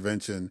violence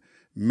prevention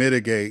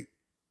mitigate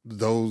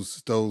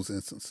those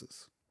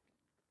instances?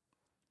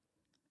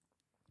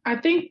 I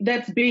think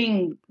that's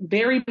being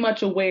very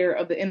much aware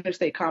of the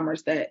interstate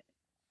commerce that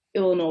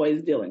Illinois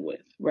is dealing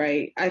with,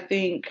 right? I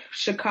think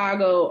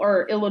Chicago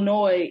or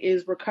Illinois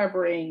is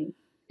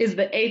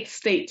the eighth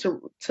state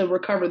to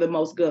recover the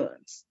most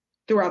guns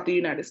throughout the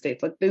United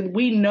States. Like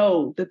we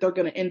know that they're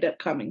going to end up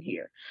coming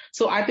here.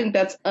 So I think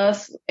that's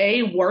us,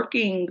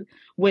 working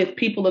with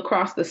people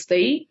across the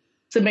state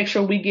to make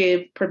sure we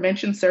give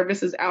prevention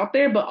services out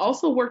there, but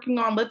also working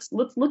on let's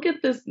look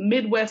at this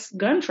Midwest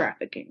gun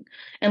trafficking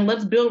and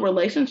let's build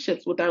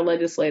relationships with our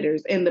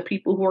legislators and the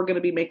people who are going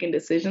to be making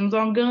decisions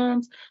on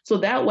guns. So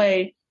that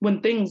way, when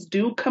things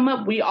do come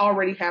up, we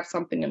already have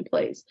something in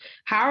place.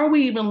 How are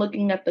we even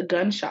looking at the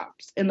gun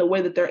shops and the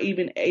way that they're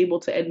even able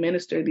to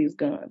administer these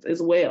guns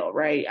as well,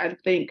 right? I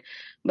think,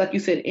 like you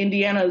said,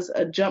 Indiana's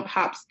a jump,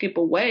 hop, skip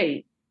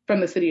away from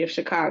the city of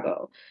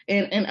Chicago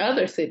and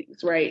other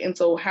cities, right? And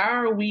so how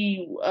are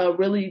we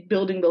really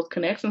building those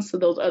connections to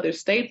those other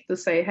states to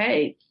say,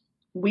 hey,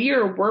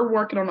 we're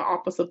working on the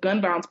Office of Gun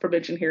Violence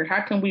Prevention here.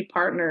 How can we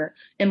partner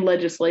in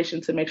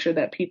legislation to make sure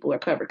that people are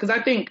covered? Because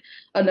I think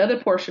another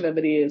portion of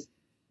it is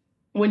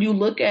when you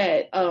look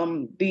at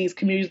these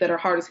communities that are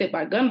hardest hit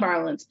by gun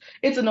violence,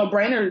 it's a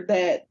no-brainer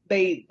that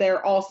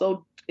they're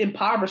also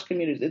impoverished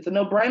communities. It's a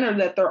no-brainer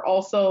that they're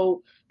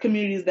also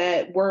communities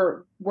that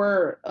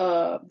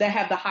that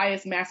have the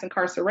highest mass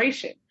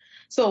incarceration.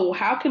 So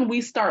how can we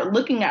start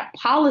looking at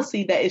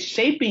policy that is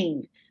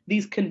shaping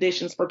these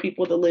conditions for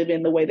people to live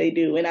in the way they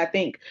do? And I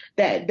think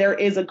that there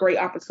is a great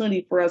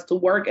opportunity for us to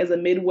work as a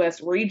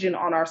Midwest region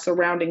on our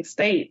surrounding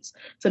states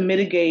to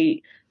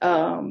mitigate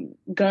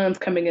guns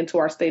coming into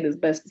our state as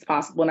best as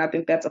possible. And I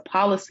think that's a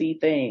policy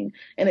thing.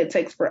 And it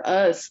takes for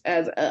us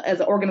as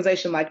an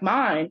organization like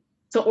mine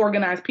to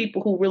organize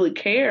people who really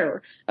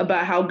care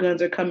about how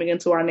guns are coming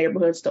into our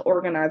neighborhoods, to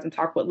organize and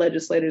talk with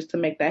legislators to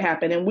make that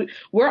happen. And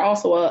we're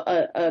also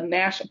a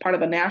national part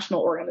of a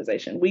national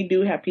organization. We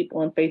do have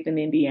people in Faith in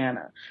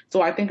Indiana.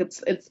 So I think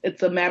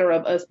it's a matter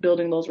of us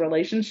building those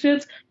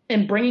relationships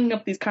and bringing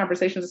up these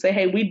conversations to say,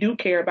 hey, we do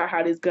care about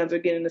how these guns are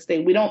getting in the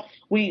state. We don't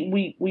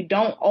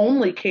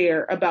only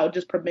care about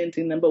just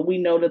preventing them, but we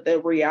know that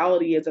the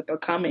reality is that they're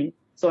coming.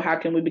 So how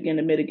can we begin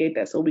to mitigate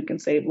that so we can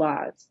save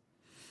lives?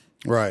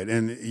 Right.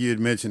 And you had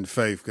mentioned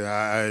Faith.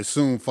 I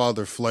assume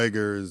Father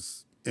Flager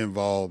is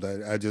involved.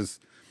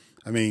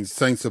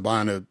 St.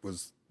 Sabina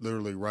was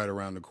literally right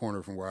around the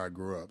corner from where I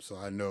grew up. So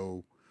I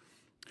know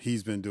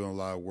he's been doing a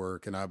lot of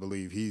work, and I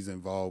believe he's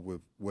involved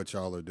with what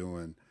y'all are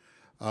doing.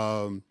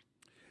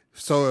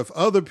 So if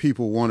other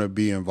people want to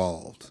be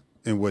involved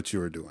in what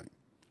you're doing,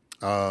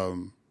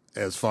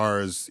 as far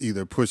as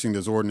either pushing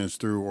this ordinance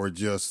through or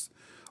just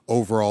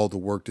overall the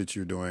work that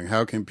you're doing,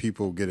 how can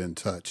people get in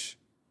touch?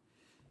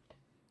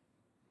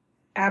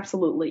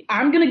 Absolutely.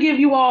 I'm going to give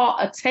you all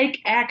a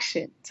take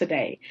action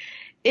today.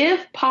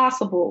 If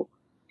possible,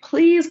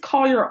 please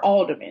call your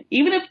alderman.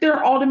 Even if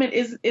their alderman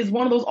is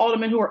one of those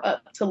aldermen who are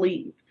up to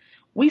leave,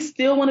 we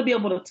still want to be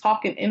able to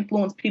talk and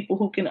influence people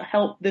who can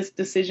help this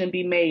decision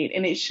be made.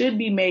 And it should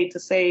be made to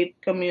save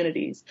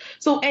communities.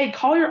 So,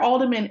 call your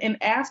alderman and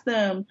ask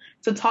them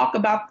to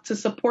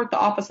support the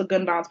Office of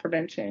Gun Violence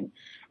Prevention.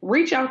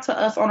 Reach out to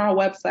us on our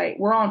website.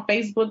 We're on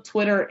Facebook,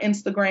 Twitter,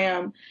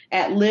 Instagram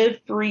at Live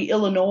Free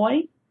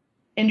Illinois.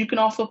 And you can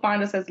also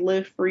find us as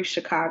Live Free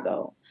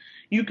Chicago.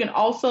 You can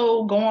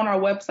also go on our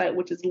website,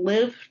 which is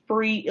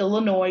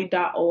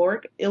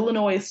livefreeillinois.org.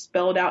 Illinois is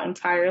spelled out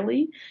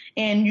entirely.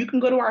 And you can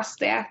go to our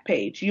staff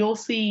page. You'll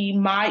see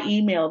my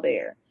email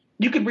there.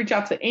 You could reach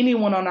out to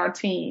anyone on our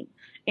team,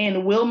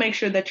 and we'll make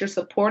sure that you're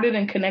supported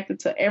and connected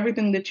to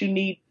everything that you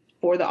need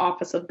for the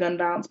Office of Gun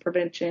Violence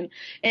Prevention.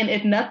 And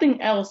if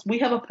nothing else, we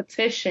have a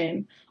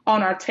petition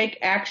on our Take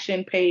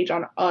Action page,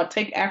 on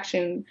Take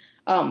Action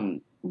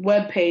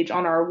webpage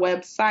on our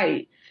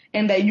website,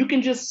 and that you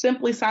can just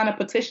simply sign a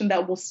petition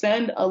that will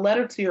send a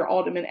letter to your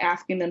alderman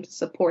asking them to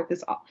support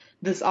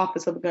this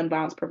Office of Gun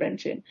Violence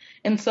Prevention.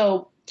 And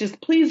so just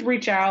please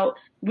reach out.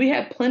 We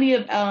have plenty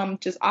of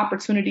just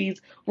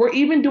opportunities. We're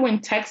even doing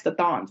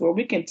text-a-thons where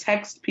we can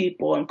text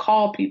people and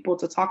call people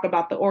to talk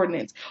about the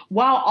ordinance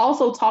while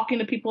also talking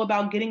to people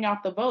about getting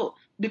out the vote.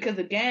 Because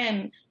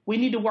again, we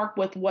need to work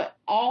with what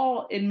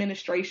all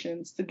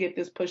administrations to get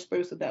this pushed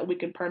through so that we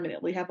can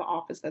permanently have an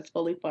office that's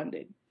fully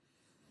funded.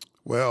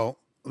 Well,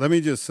 let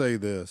me just say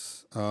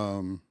this.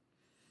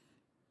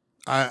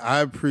 I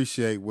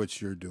appreciate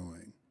what you're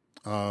doing.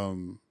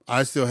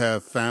 I still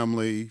have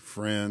family,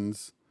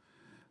 friends.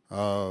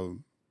 I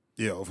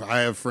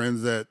have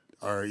friends that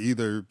are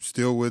either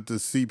still with the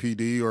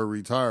CPD or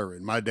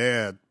retiring. My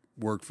dad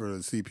worked for the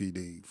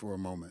CPD for a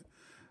moment.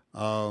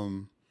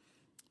 Um,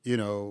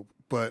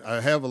 but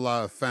I have a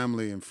lot of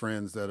family and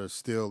friends that are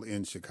still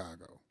in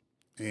Chicago,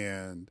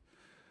 and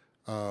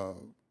uh,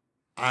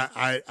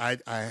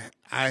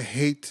 I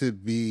hate to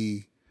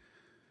be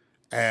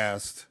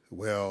asked,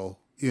 well,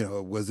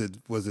 was it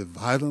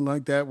violent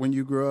like that when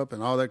you grew up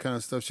and all that kind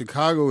of stuff?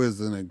 Chicago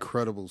is an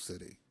incredible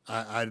city.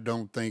 I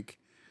don't think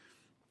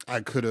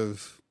I could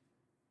have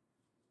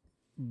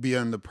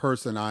been the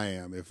person I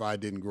am if I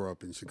didn't grow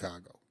up in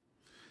Chicago.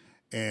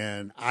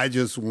 And I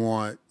just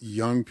want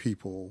young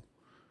people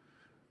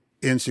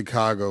in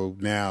Chicago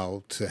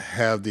now to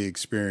have the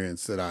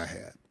experience that I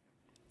had.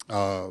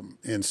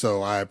 And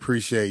so I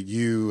appreciate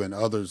you and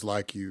others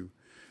like you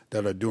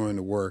that are doing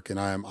the work. And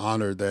I am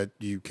honored that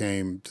you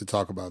came to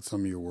talk about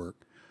some of your work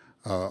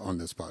on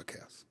this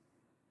podcast.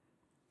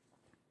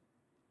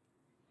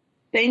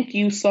 Thank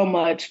you so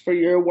much for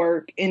your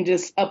work and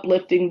just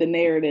uplifting the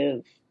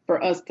narrative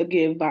for us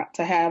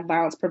to have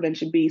violence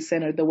prevention be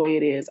centered the way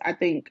it is. I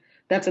think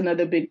that's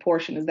another big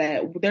portion is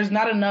that there's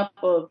not enough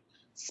of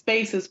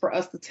spaces for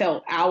us to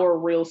tell our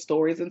real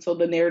stories, and so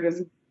the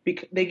narratives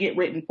they get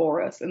written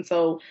for us. And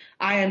so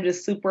I am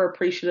just super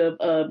appreciative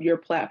of your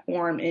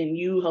platform and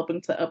you helping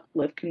to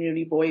uplift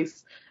community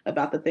voice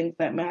about the things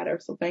that matter.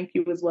 So thank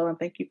you as well, and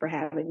thank you for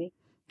having me.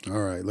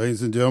 All right,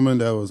 ladies and gentlemen,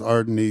 that was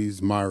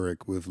Artinese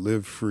Myrick with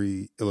Live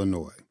Free,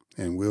 Illinois.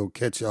 And we'll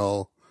catch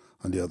y'all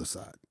on the other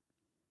side.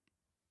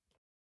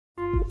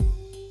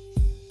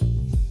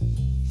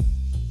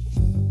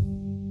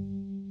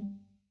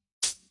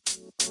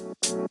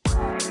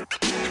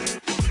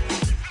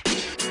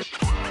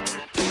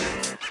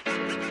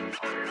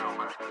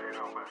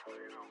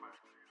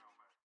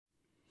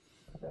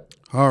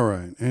 All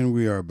right, and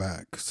we are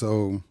back.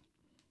 So,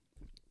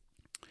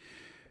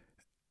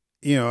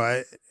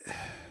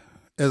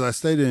 as I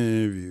stated in an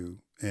interview,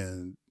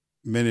 and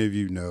many of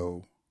you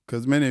know,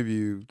 because many of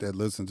you that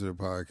listen to the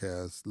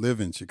podcast live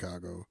in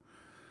Chicago,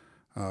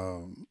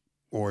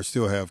 or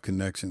still have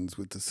connections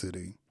with the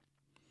city.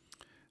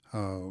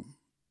 And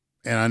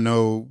I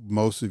know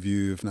most of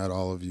you, if not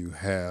all of you,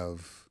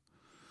 have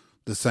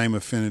the same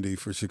affinity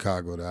for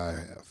Chicago that I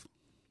have.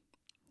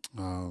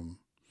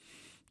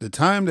 The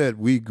time that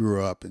we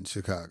grew up in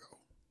Chicago,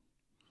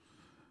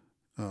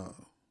 from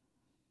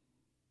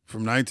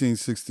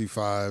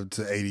 1965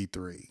 to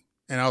 83,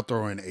 and I'll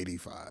throw in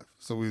 85,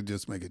 so we'll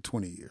just make it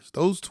 20 years.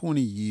 Those 20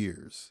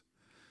 years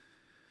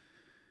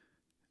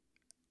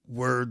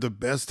were the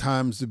best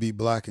times to be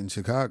black in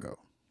Chicago.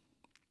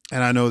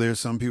 And I know there's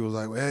some people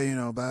like, well,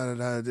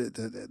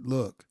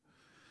 look,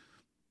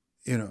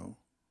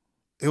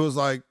 it was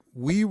like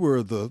we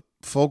were the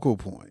focal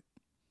point.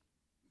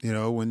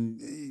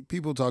 When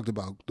people talked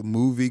about the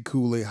movie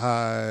Cooley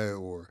High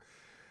or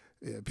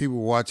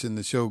people watching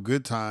the show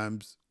Good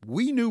Times,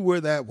 we knew where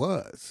that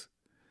was.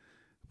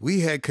 We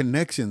had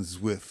connections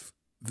with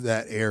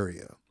that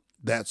area,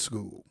 that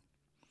school.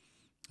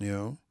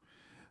 Even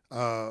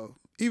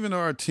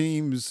though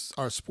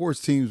our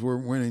sports teams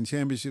weren't winning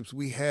championships,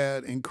 we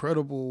had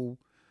incredible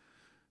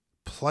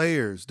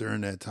players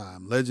during that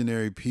time,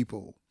 legendary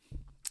people,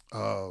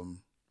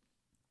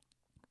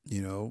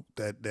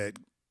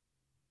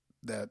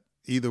 that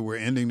either were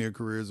ending their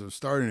careers or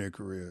starting their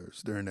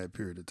careers during that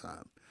period of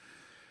time.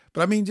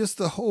 But I mean, just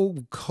the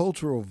whole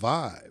cultural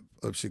vibe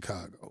of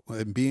Chicago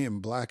and being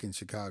black in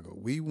Chicago.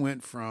 We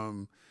went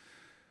from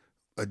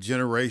a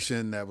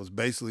generation that was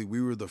basically,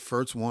 we were the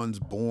first ones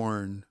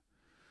born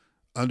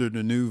under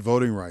the new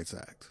Voting Rights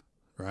Act,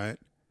 right?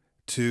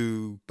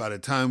 To, by the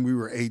time we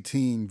were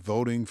 18,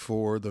 voting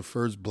for the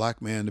first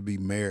black man to be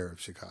mayor of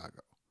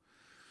Chicago.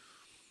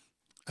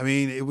 I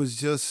mean, it was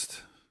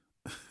just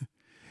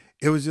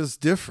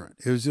different.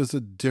 It was just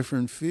a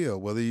different feel,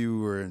 whether you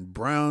were in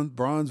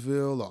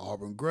Bronzeville or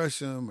Auburn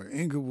Gresham or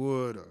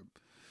Inglewood or,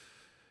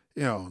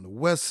 on the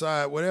west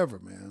side, whatever,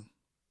 man.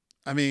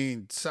 I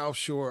mean, South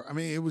Shore. I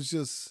mean, it was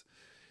just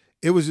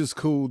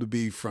cool to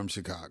be from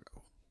Chicago.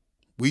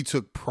 We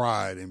took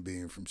pride in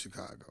being from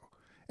Chicago,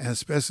 and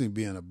especially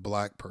being a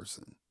black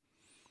person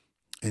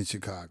in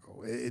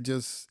Chicago.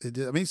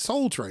 I mean,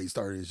 Soul Train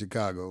started in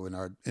Chicago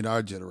in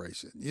our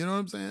generation. You know what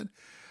I'm saying?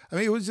 I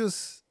mean, it was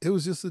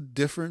just a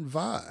different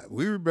vibe.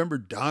 We remember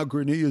Don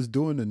Greniers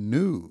doing the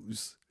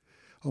news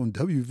on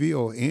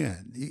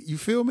WVON. You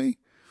feel me?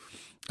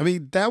 I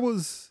mean, it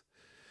was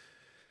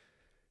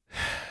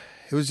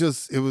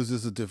just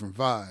a different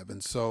vibe.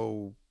 And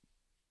so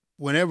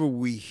whenever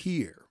we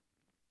hear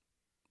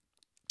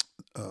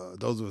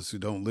those of us who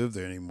don't live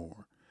there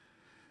anymore.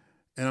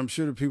 And I'm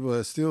sure the people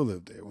that still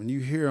live there, when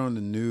you hear on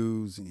the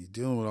news and you're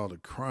dealing with all the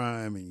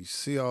crime and you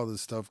see all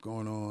this stuff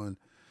going on,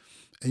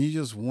 and you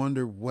just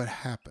wonder what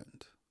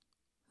happened,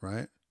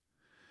 right?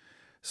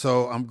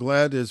 So I'm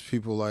glad there's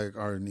people like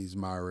Artinese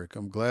Myrick.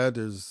 I'm glad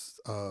there's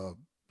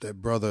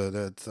that brother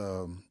that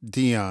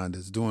Dion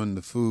that's doing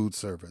the food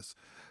service,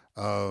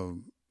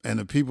 and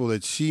the people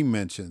that she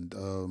mentioned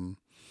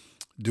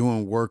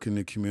doing work in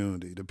the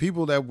community, the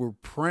people that were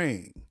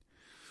praying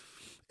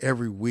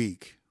every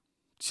week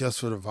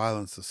just for the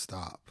violence to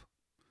stop.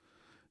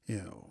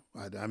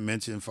 I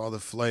mentioned Father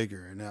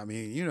Flager, and I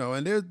mean,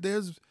 and there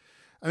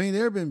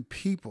have been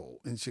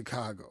people in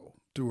Chicago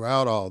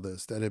throughout all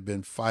this that have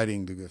been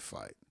fighting the good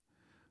fight.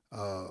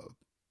 I've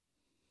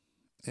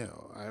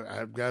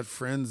got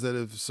friends that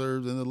have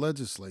served in the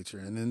legislature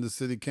and in the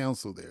city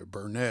council there,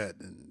 Burnett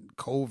and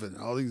Colvin,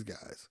 all these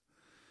guys.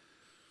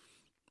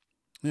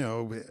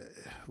 We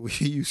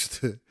used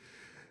to.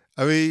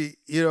 I mean,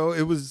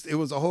 it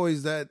was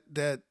always that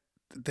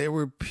there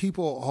were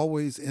people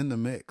always in the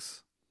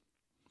mix,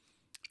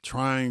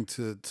 trying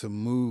to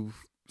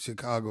move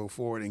Chicago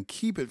forward and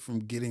keep it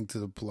from getting to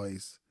the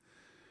place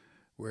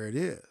where it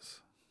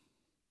is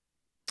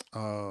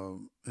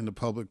in the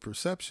public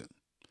perception.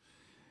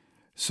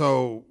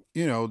 So,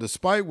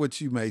 despite what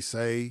you may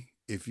say,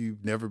 if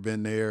you've never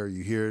been there,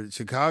 you hear it,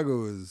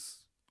 Chicago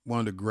is one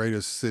of the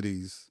greatest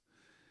cities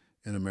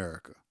in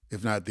America,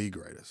 if not the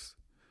greatest.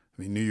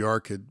 I mean, New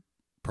York could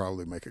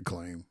probably make a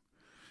claim.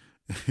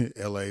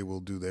 LA will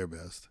do their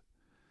best.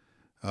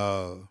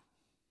 But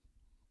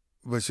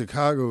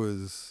Chicago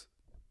is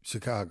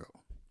Chicago.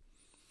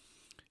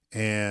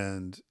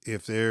 And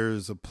if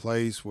there's a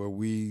place where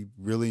we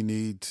really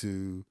need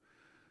to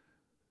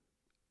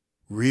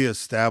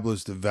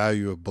reestablish the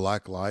value of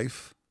Black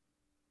life,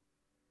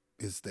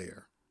 it's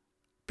there.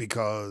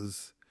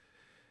 Because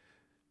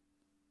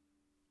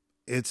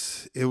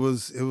it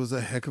was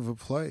a heck of a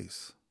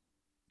place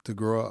to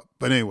grow up.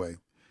 But anyway,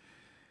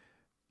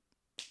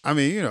 I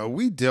mean,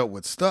 we dealt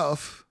with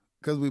stuff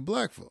because we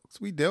Black folks.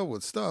 We dealt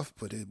with stuff,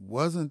 but it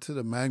wasn't to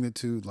the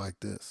magnitude like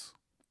this,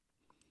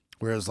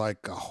 where it's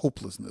like a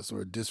hopelessness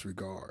or a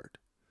disregard.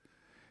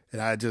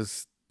 And I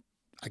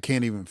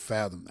can't even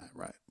fathom that,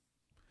 right?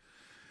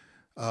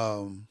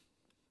 And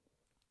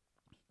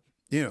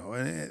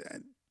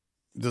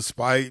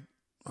despite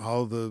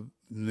all the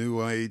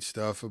new age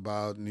stuff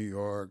about New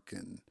York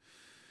and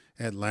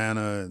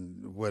Atlanta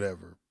and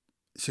whatever,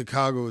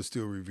 Chicago is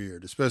still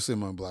revered, especially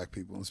among Black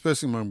people,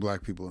 especially among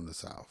Black people in the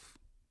South.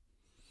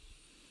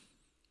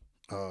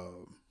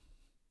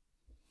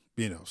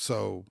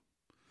 So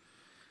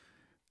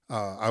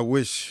I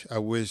wish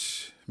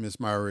Miss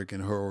Myrick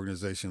and her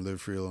organization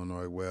Live Free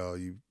Illinois well.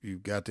 You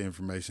got the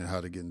information how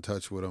to get in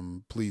touch with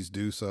them. Please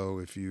do so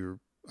if you're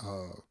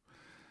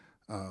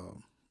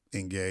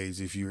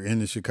engaged. If you're in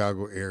the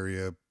Chicago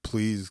area,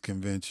 please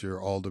convince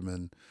your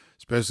alderman,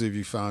 especially if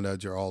you found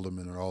out your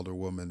alderman or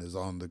alderwoman is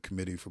on the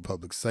Committee for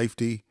Public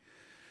Safety.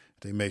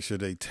 They make sure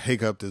they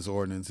take up this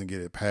ordinance and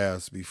get it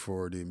passed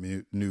before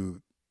the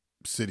new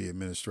city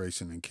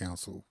administration and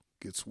council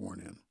get sworn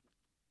in.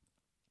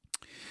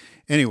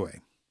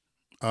 Anyway,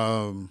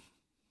 I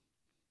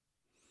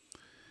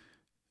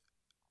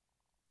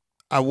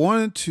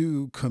wanted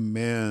to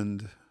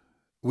commend,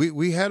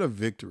 we had a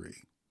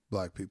victory,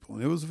 Black people,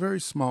 and it was a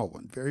very small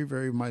one, very,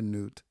 very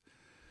minute.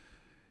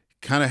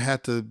 Kind of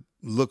had to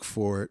look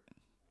for it,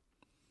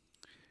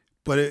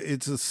 but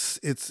it's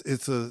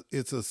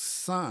a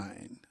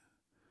sign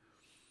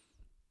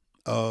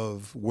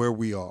of where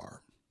we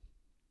are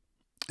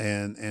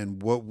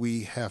and what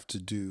we have to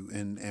do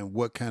and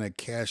what kind of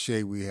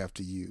cachet we have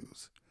to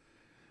use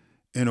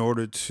in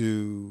order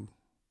to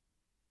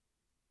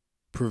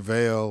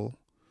prevail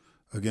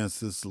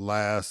against this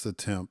last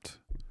attempt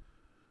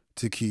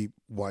to keep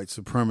white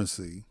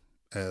supremacy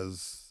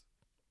as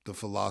the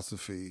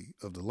philosophy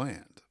of the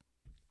land.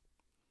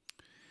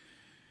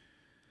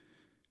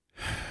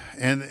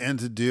 And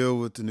to deal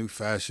with the new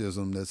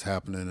fascism that's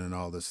happening and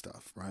all this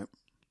stuff, right?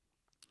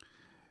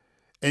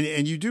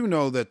 And you do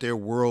know that their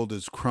world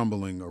is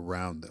crumbling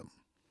around them.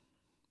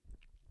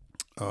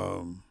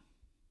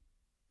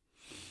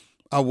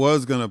 I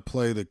was gonna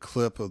play the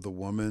clip of the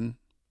woman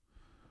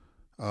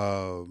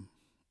who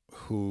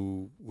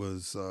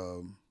was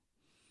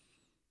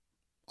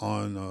on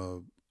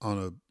a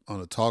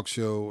talk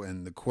show,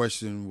 and the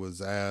question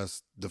was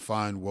asked,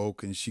 define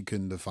woke, and she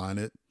couldn't define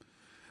it.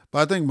 But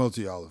I think most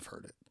of y'all have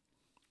heard it,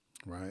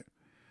 right?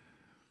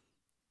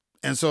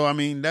 And so, I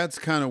mean, that's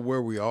kind of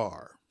where we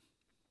are.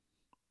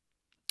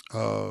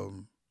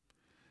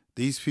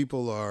 These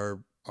people are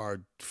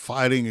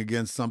fighting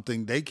against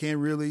something they can't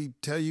really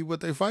tell you what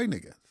they're fighting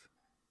against.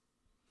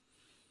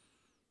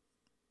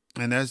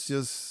 And that's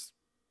just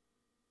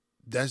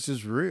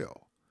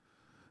real.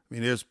 I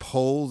mean, there's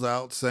polls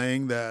out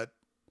saying that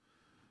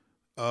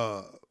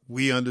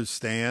we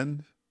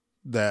understand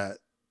that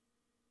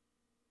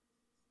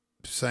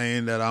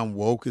saying that I'm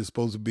woke is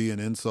supposed to be an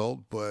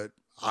insult, but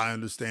I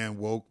understand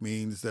woke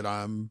means that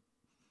I'm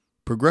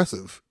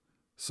progressive.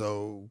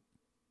 So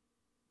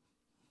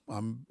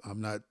I'm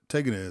not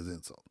taking it as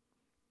insult,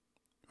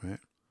 right?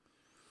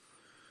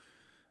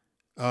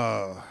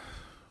 Uh,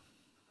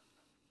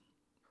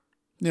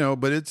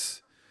 but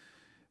it's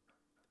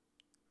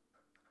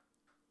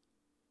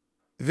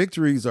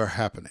victories are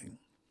happening.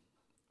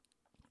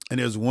 And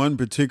there's one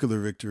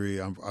particular victory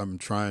I'm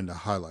trying to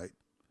highlight.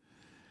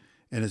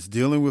 And it's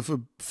dealing with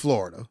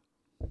Florida.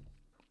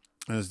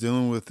 And it's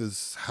dealing with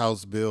this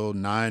House Bill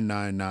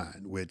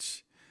 999,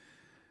 which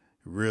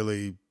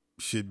really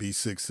should be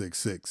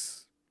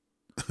 666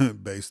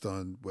 based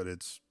on what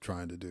it's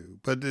trying to do.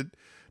 But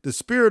the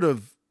spirit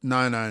of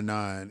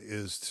 999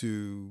 is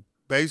to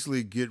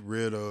basically get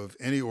rid of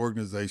any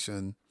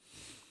organization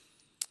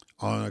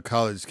on a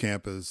college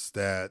campus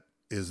that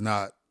is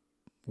not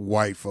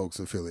white folks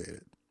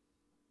affiliated.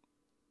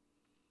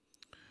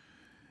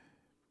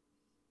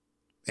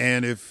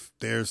 And if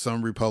there's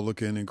some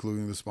Republican,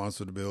 including the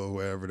sponsor of the bill, or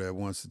whoever that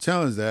wants to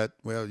challenge that,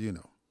 well,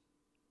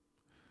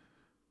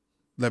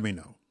 let me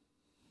know.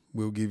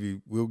 We'll give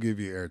you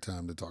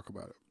airtime to talk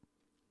about it.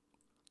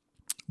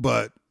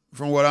 But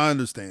from what I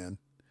understand,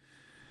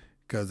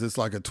 because it's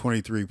like a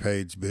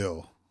 23-page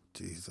bill,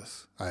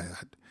 Jesus, I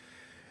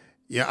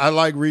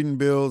like reading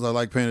bills. I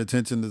like paying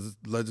attention to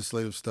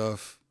legislative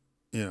stuff,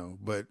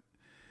 But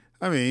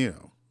I mean,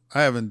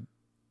 I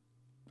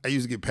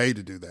used to get paid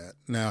to do that.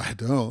 Now I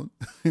don't.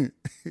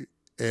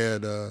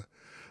 And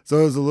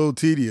so it's a little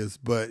tedious,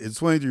 but it's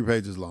 23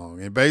 pages long.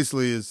 And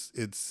basically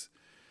it's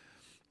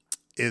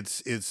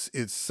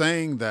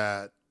saying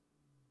that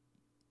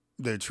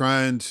they're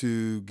trying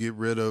to get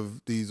rid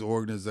of these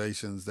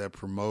organizations that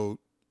promote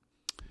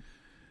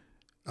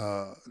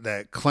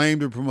that claim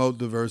to promote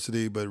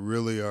diversity but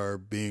really are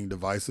being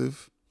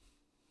divisive.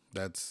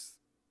 That's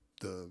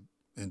the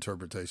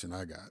interpretation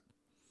I got.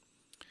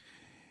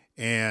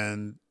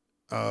 And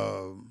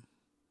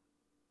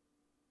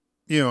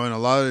and a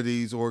lot of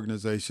these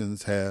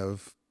organizations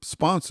have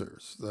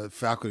sponsors. The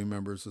faculty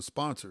members are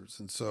sponsors.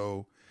 And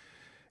so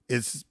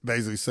it's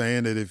basically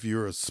saying that if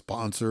you're a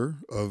sponsor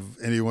of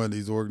any one of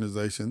these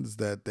organizations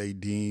that they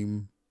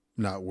deem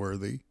not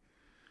worthy,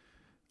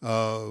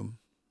 because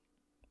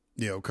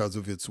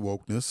of its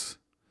wokeness,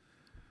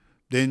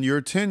 then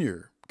your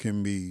tenure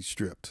can be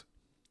stripped.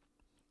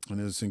 And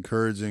it's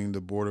encouraging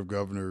the board of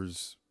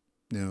governors,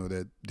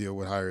 that deal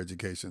with higher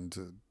education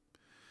to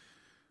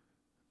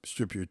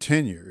strip your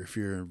tenure if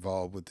you're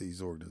involved with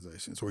these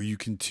organizations, or you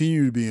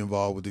continue to be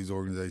involved with these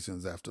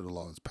organizations after the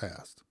law is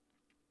passed.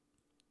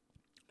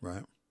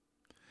 Right?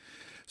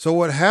 So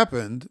what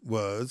happened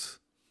was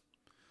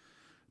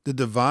the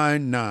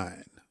Divine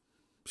Nine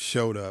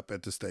showed up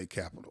at the state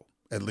capitol,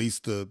 at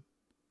least the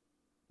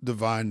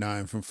Divine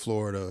Nine from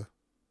Florida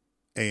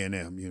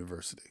A&M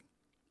University,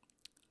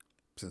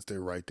 since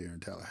they're right there in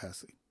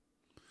Tallahassee.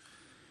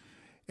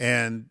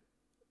 And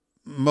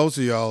most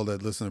of y'all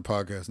that listen to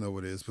podcasts know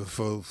what it is, but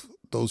for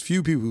those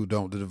few people who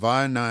don't, the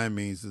Divine Nine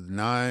means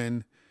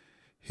the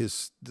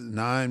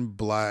nine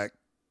black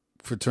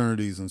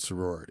fraternities and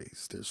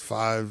sororities. There's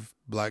 5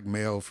 black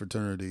male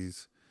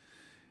fraternities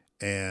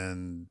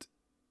and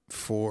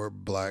 4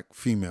 black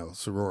female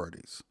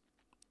sororities.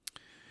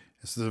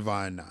 It's the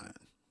Divine Nine.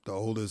 The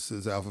oldest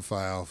is Alpha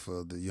Phi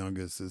Alpha. The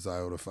youngest is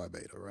Iota Phi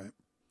Beta, right?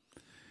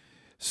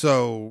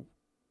 So,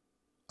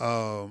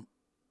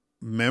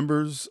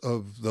 members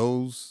of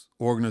those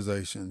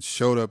organizations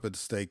showed up at the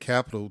state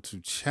capitol to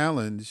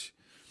challenge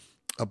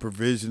a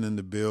provision in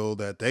the bill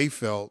that they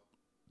felt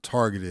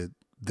targeted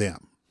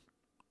them.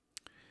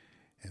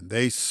 And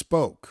they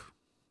spoke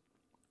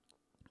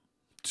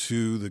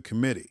to the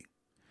committee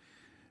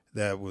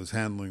that was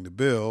handling the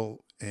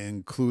bill,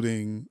 and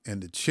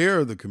the chair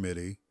of the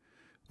committee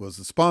was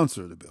the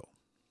sponsor of the bill.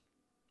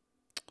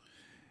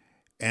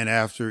 And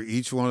after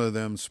each one of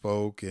them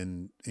spoke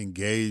and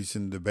engaged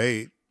in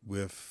debate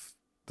with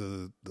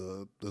the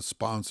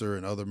sponsor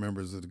and other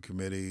members of the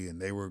committee,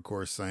 and they were, of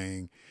course,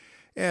 saying,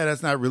 yeah,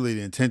 that's not really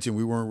the intention.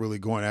 We weren't really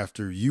going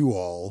after you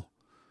all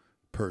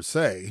per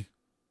se.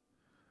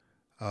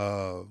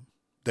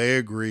 They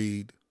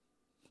agreed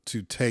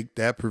to take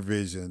that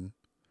provision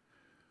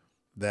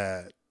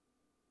that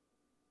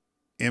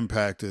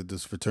impacted the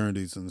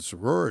fraternities and the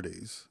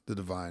sororities, the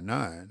Divine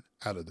Nine,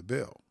 out of the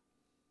bill.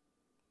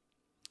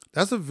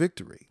 That's a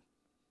victory.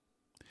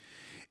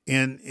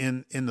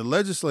 In the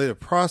legislative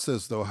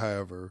process, though,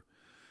 however,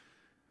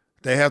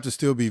 they have to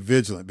still be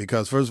vigilant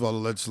because, first of all, the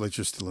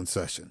legislature is still in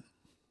session.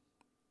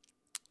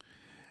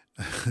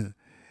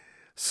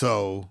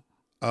 So,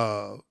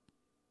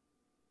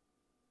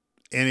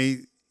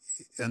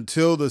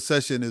 until the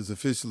session is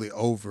officially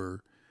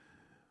over,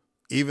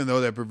 even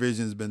though that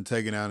provision has been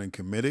taken out in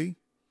committee,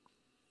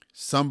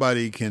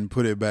 somebody can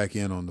put it back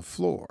in on the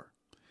floor.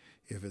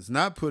 If it's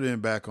not put in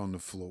back on the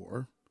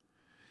floor,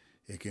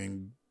 it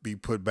can be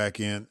put back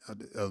in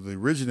of the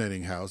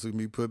originating house. It can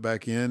be put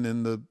back in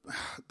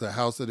the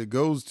house that it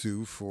goes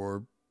to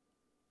for,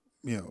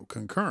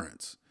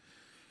 concurrence.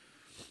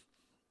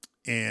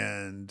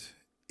 And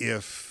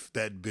if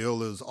that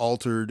bill is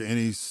altered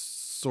any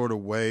sort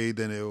of way,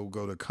 then it'll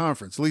go to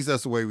conference. At least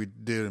that's the way we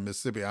did it in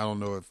Mississippi. I don't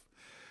know if,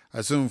 I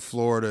assume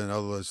Florida and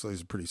other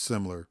legislatures are pretty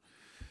similar.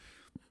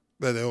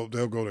 But they'll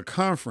go to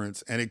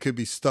conference, and it could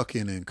be stuck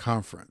in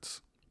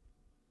conference.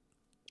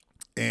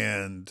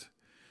 And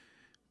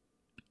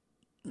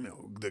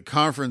the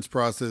conference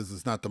process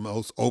is not the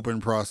most open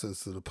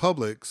process to the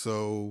public,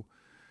 so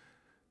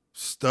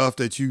stuff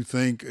that you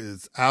think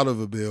is out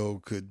of a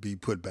bill could be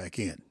put back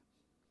in,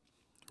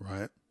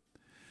 right?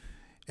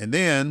 And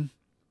then,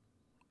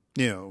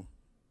 and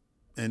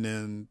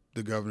then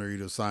the governor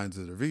either signs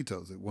it or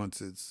vetoes it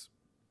once it's,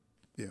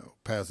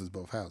 passes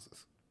both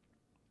houses.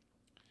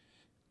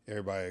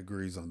 Everybody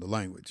agrees on the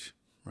language,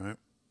 right?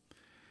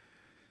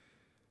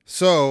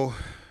 So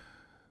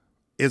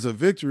it's a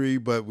victory,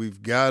 but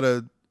we've got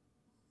to,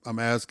 I'm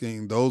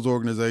asking those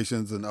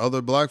organizations and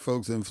other black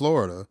folks in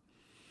Florida,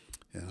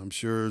 and I'm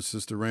sure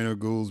Sister Raina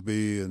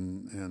Goolsby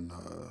and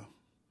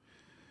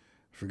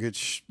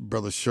forget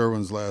Brother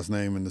Sherwin's last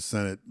name in the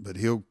Senate, but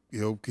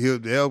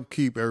they'll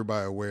keep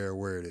everybody aware of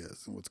where it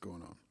is and what's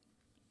going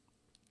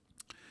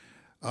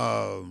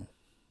on.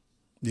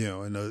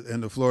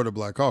 And the Florida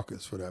Black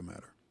Caucus, for that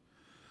matter.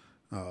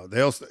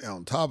 They'll stay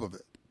on top of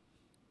it.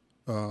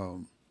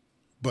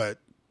 But,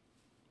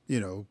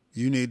 you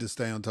need to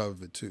stay on top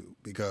of it too,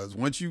 because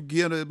once you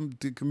get them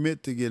to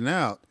commit to getting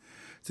out,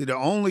 see, the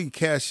only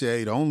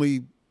cachet,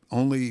 the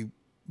only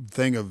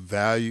thing of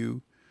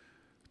value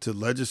to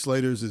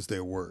legislators is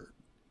their word.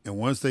 And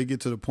once they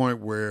get to the point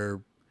where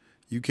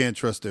you can't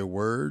trust their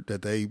word,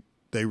 that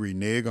they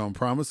renege on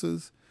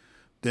promises,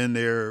 then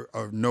they're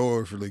no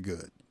earthly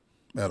good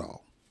at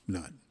all.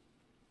 None.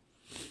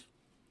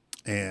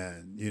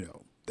 And,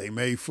 they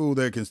may fool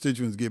their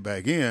constituents, get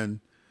back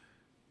in,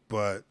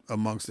 but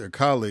amongst their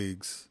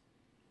colleagues,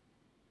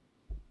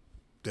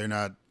 they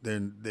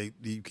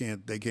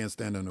can't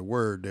stand on the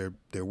word.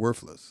 They're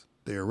worthless.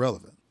 They're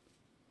irrelevant.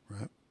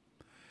 Right?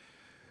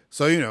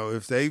 So,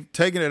 if they've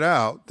taken it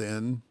out,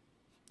 then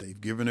they've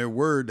given their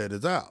word that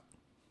it's out.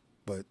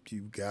 But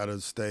you've got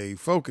to stay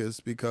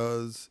focused,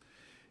 because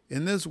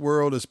in this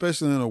world,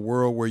 especially in a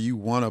world where you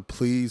want to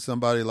please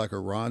somebody like a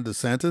Ron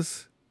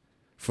DeSantis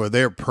for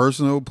their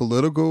personal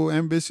political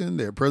ambition,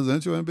 their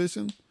presidential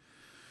ambition,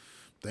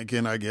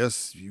 thinking, I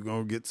guess, you're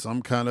going to get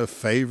some kind of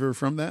favor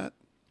from that,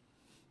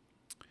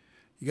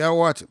 you got to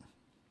watch them.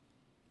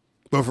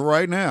 But for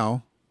right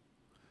now,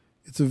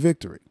 it's a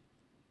victory.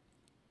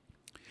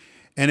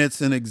 And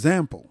it's an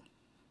example,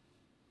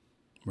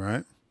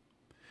 right?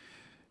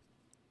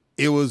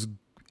 It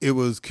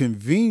was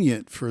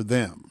convenient for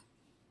them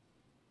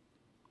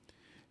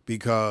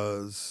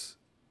because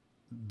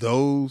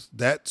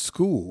that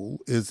school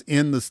is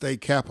in the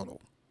state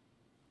capital.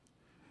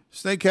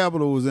 State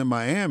capital was in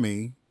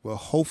Miami. Well,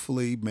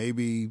 hopefully,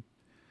 maybe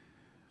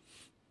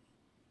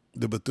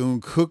the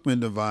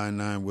Bethune-Cookman Divine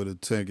Nine would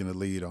have taken the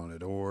lead on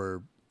it,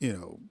 or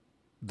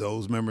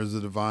those members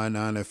of the Divine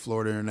Nine at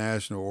Florida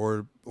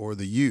International, or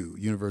the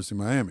University of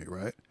Miami,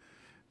 right?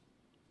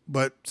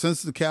 But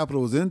since the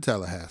capital was in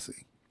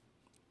Tallahassee,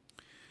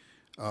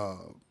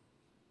 and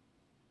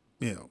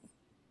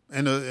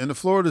the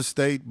Florida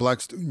State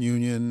Black Student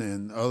Union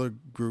and other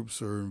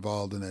groups are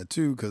involved in that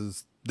too,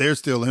 because they're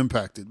still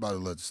impacted by the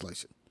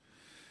legislation.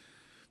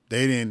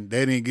 They didn't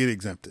get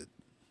exempted.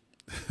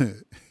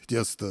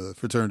 Just the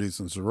fraternities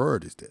and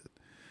sororities did.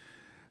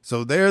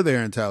 So they're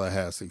there in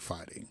Tallahassee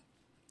fighting,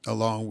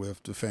 along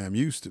with the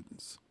FAMU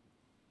students.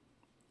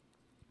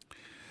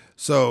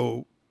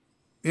 So,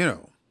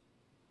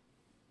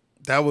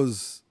 that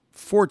was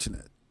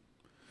fortunate.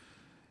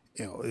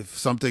 If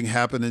something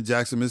happened in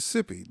Jackson,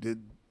 Mississippi,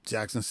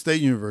 Jackson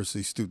State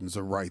University students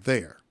are right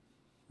there,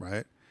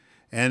 right?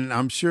 And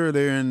I'm sure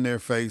they're in their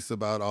face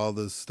about all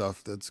this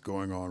stuff that's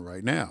going on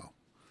right now.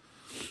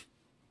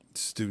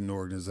 Student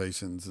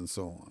organizations and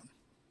so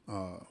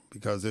on.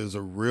 Because there's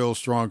a real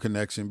strong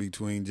connection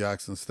between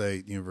Jackson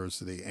State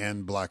University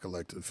and black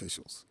elected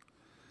officials.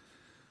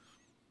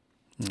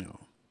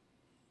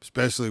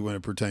 Especially when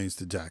it pertains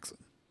to Jackson.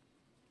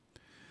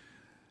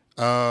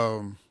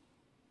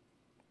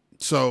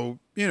 So,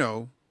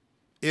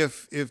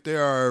 if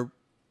there are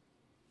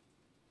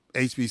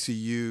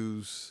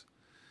HBCUs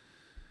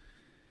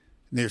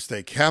near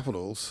state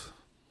capitals,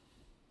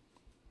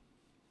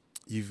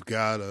 you've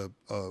got a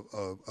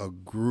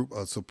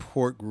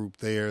support group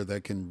there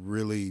that can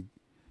really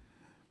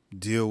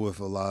deal with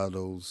a lot of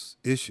those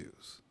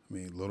issues. I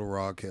mean, Little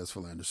Rock has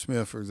Philander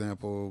Smith, for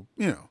example.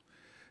 And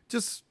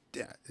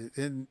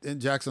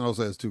Jackson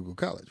also has Tougaloo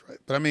College, right?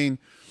 But I mean,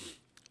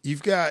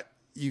 you've got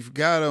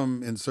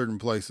them in certain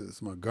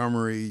places.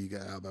 Montgomery, you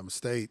got Alabama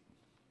State,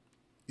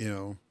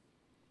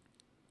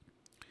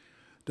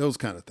 those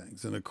kind of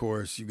things. And of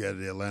course, you got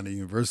the Atlanta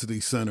University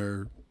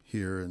Center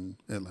here in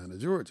Atlanta,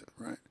 Georgia,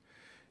 right?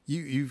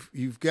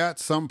 You've got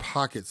some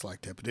pockets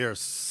like that, but there are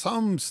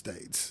some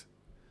states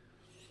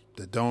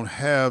that don't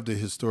have the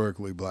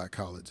historically black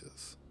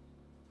colleges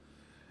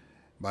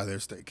by their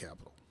state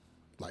capital,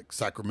 like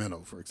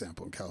Sacramento, for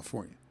example, in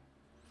California.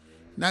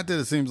 Not that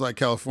it seems like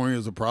California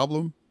is a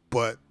problem,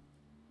 but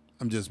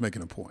I'm just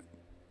making a point,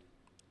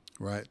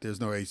 right? There's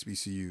no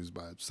HBCUs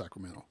by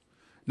Sacramento.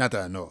 Not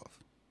that I know of.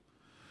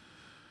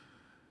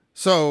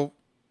 So,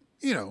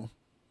 you know,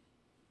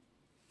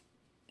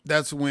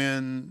 that's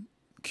when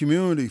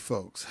community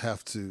folks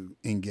have to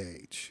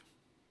engage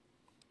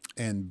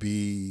and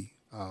be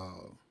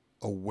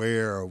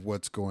aware of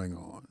what's going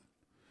on.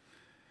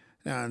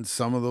 Now, in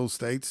some of those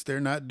states, they're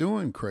not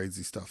doing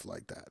crazy stuff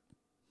like that.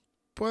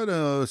 But in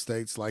other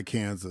states like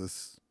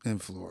Kansas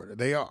and Florida,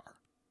 they are.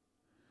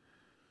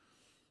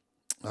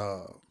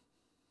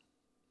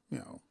 You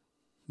know,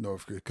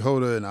 North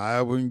Dakota and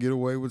Iowa can get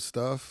away with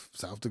stuff.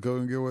 South Dakota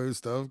can get away with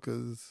stuff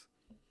because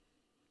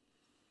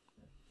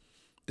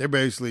they're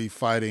basically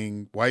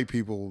fighting white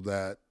people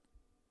that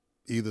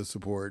either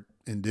support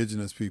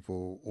indigenous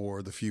people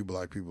or the few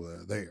black people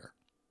that are there.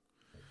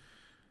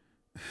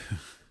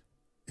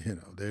 You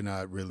know, they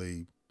don't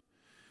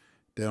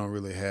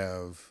really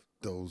have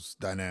those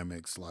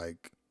dynamics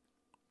like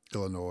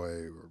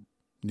Illinois or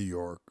New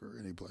York or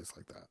any place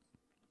like that,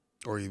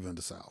 or even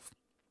the South.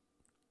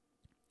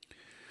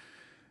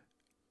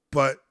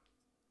 But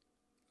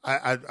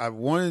I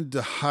wanted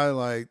to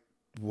highlight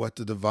what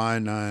the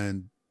Divine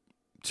Nine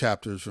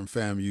chapters from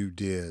FAMU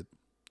did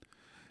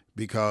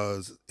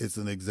because it's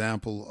an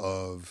example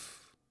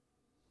of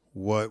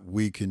what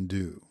we can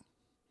do.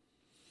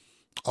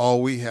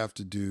 All we have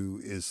to do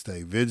is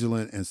stay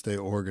vigilant and stay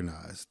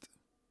organized.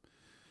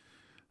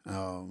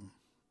 And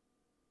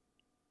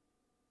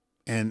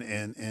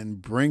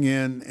bring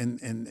in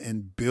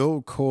and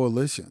build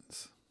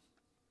coalitions.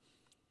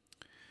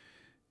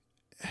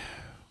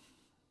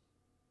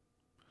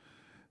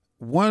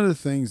 One of the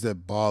things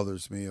that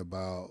bothers me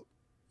about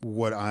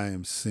what I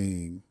am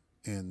seeing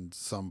in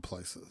some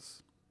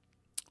places,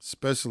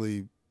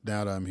 especially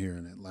now that I'm here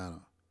in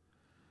Atlanta,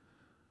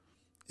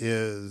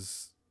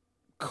 is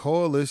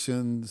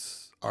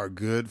coalitions are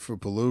good for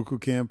political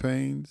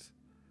campaigns,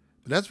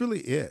 but that's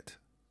really it.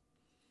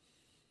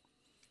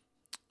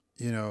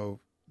 You know,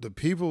 the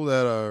people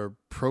that are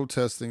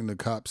protesting the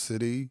Cop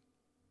City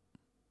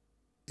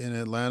in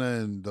Atlanta,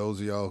 and those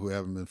of y'all who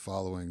haven't been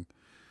following,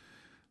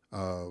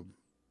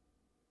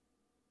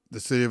 the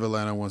city of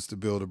Atlanta wants to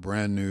build a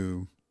brand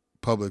new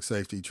public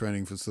safety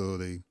training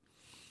facility,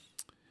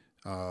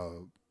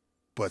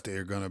 but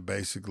they're going to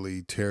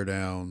basically tear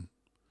down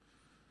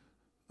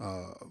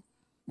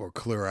or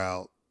clear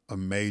out a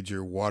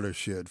major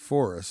watershed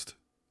forest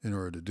in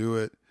order to do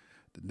it.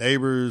 The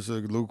neighbors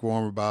are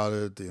lukewarm about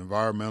it. The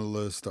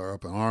environmentalists are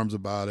up in arms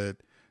about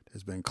it.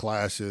 There's been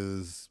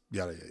clashes,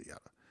 yada, yada, yada.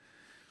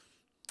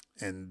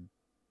 And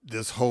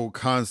this whole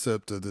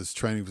concept of this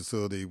training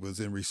facility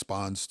was in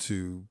response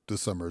to the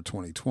summer of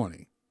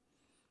 2020,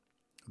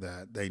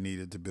 that they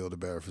needed to build a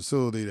better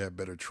facility to have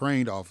better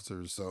trained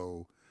officers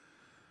so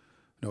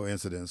no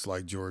incidents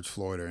like George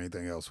Floyd or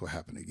anything else will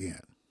happen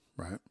again,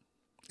 right,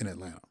 in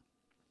Atlanta.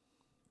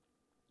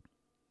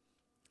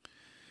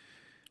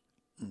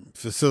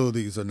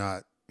 Facilities are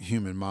not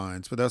human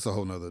minds, but that's a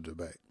whole nother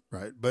debate,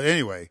 right? But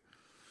anyway,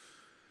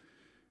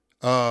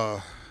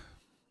 but,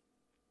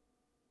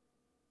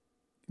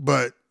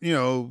 you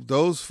know,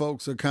 those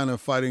folks are kind of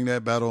fighting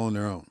that battle on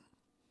their own,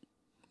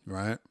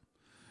 right?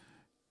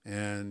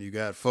 And you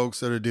got folks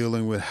that are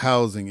dealing with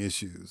housing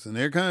issues, and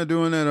they're kind of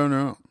doing that on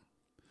their own.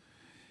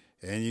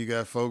 And you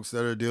got folks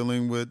that are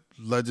dealing with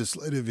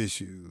legislative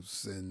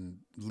issues and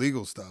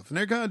legal stuff, and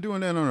they're kind of doing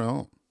that on their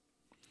own.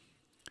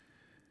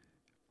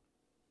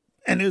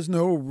 And there's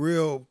no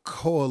real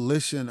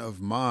coalition of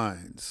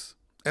minds,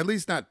 at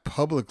least not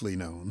publicly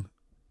known,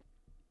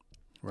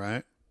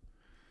 right?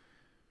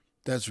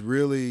 That's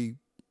really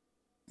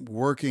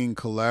working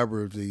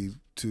collaboratively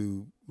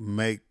to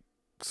make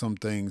some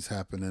things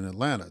happen in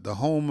Atlanta, the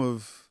home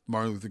of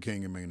Martin Luther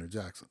King and Maynard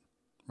Jackson,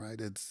 right?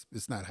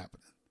 It's not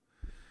happening.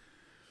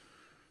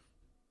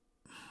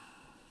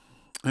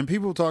 And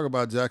people talk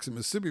about Jackson,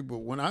 Mississippi, but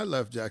when I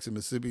left Jackson,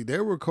 Mississippi,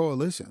 there were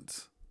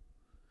coalitions.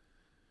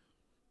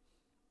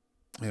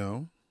 You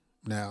know,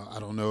 now I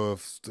don't know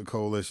if the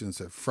coalitions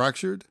have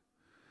fractured,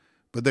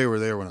 but they were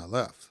there when I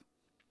left.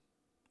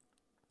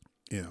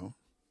 You know,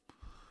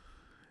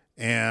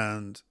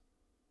 and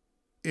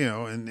you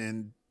know,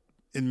 and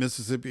in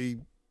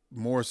Mississippi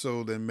more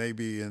so than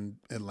maybe in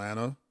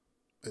Atlanta,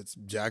 it's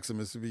Jackson,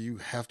 Mississippi. You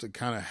have to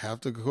kind of have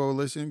the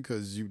coalition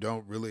because you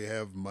don't really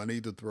have money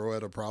to throw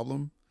at a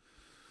problem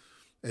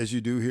as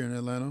you do here in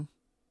Atlanta.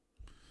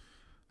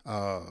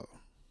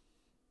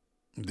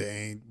 They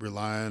ain't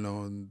relying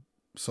on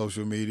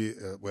social media.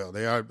 Well,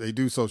 they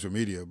do social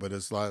media, but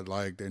it's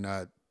like they're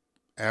not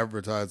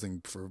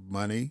advertising for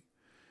money,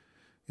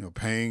 you know,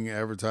 paying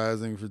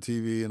advertising for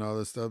TV and all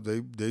this stuff.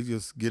 They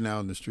just getting out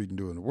in the street and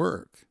doing the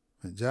work.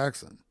 In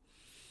Jackson,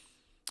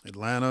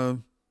 Atlanta,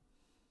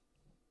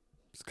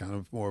 it's kind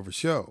of more of a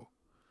show.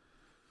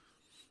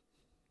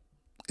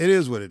 It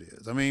is what it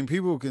is. I mean,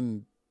 people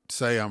can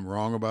say I'm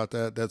wrong about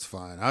that. That's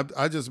fine.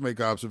 I just make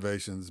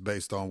observations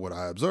based on what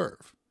I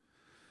observe.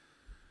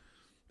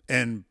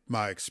 And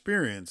my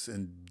experience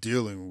in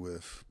dealing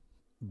with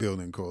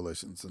building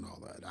coalitions and all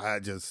that, I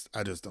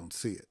just don't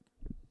see it.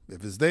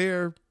 If it's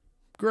there,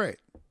 great.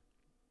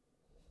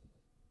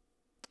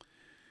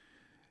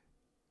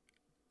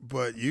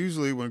 But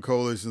usually when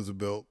coalitions are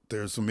built,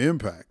 there's some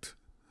impact.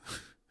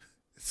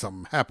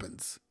 Something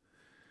happens,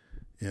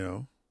 you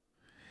know.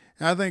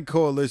 And I think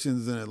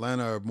coalitions in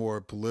Atlanta are more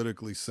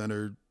politically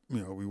centered.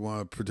 You know, we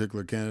want a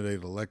particular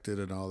candidate elected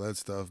and all that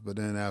stuff. But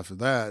then after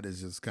that,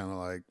 it's just kind of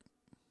like,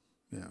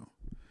 you know,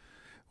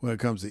 when it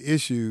comes to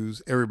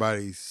issues,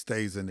 everybody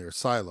stays in their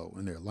silo,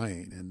 in their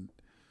lane, and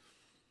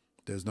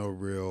there's no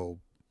real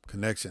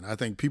connection. I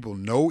think people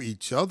know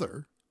each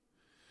other.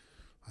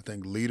 I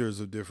think leaders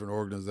of different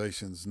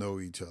organizations know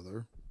each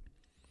other.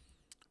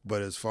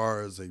 But as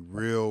far as a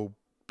real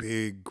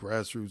big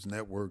grassroots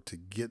network to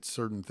get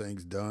certain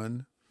things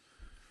done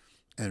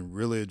and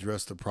really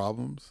address the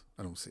problems,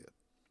 I don't see it.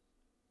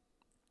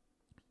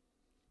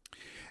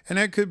 And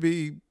that could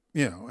be,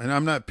 you know, and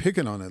I'm not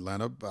picking on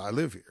Atlanta, but I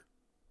live here,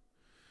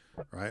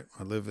 right?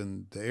 I live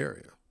in the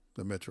area,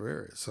 the metro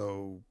area.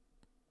 So,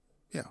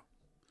 yeah,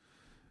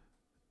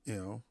 you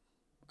know,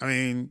 I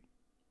mean,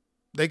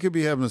 they could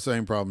be having the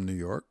same problem in New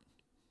York.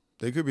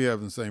 They could be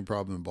having the same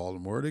problem in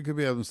Baltimore. They could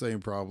be having the same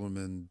problem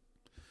in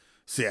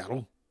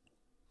Seattle.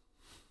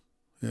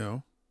 You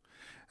know,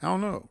 I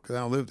don't know because I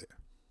don't live there.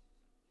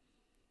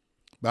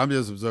 But I'm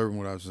just observing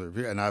what I observe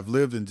here. And I've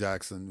lived in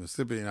Jackson,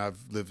 Mississippi, and I've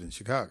lived in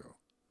Chicago.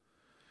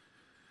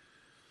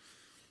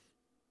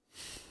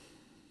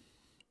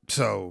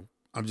 So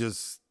I'm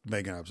just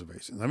making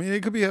observations. I mean, they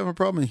could be having a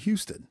problem in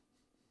Houston.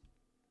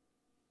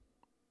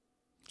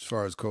 As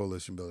far as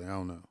coalition building, I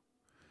don't know.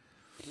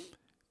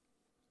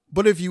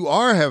 But if you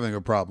are having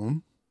a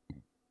problem,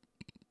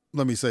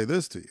 let me say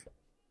this to you.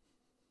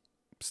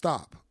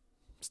 Stop.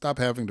 Stop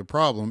having the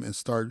problem and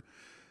start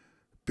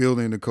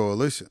building the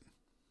coalition.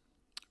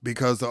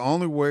 Because the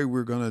only way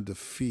we're going to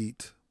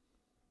defeat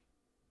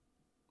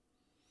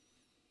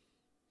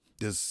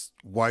this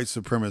white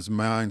supremacist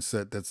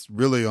mindset that's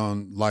really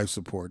on life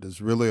support,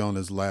 that's really on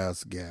his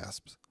last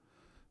gasp.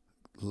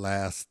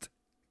 Last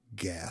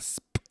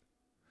gasp.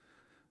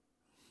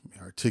 Let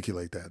me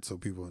articulate that so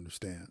people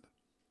understand.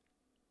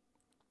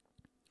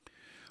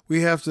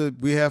 We have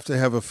to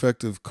have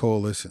effective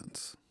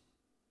coalitions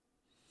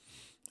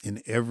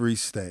in every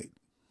state.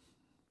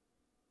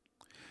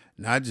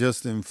 Not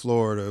just in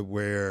Florida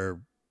where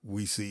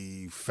we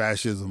see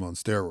fascism on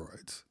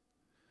steroids.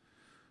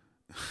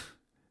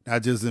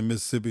 Not just in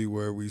Mississippi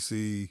where we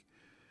see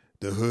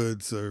the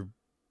hoods are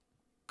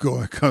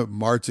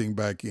marching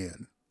back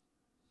in,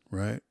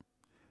 right?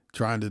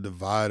 Trying to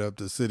divide up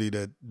the city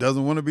that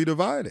doesn't want to be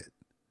divided.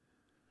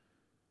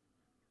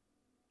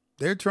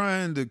 They're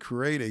trying to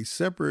create a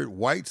separate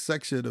white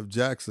section of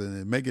Jackson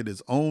and make it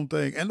its own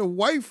thing. And the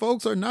white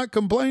folks are not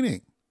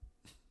complaining.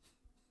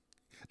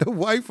 The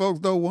white folks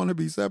don't want to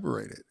be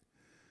separated.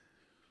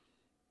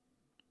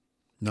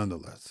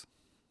 Nonetheless,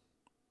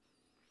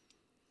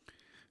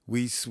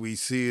 we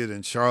see it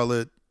in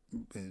Charlotte,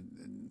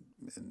 in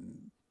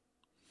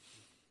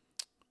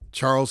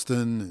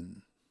Charleston,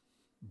 and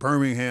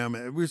Birmingham.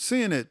 And we're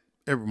seeing it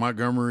every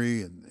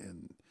Montgomery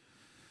and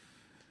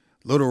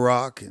Little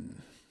Rock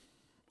and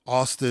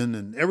Austin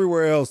and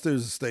everywhere else.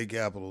 There's a state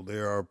capital.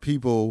 There are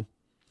people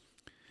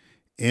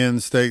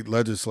in state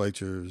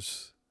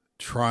legislatures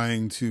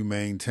trying to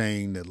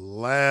maintain the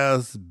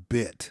last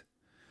bit,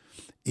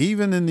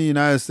 even in the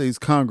United States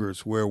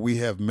Congress, where we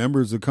have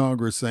members of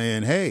Congress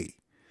saying, hey,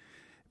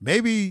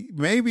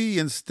 maybe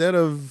instead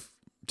of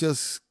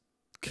just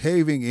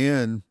caving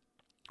in,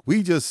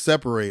 we just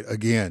separate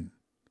again,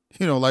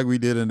 you know, like we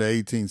did in the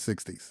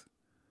 1860s,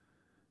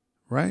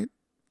 right?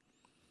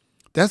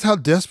 That's how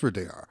desperate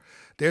they are.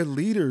 Their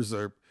leaders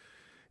are,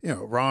 you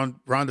know, Ron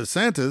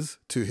DeSantis,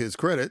 to his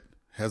credit,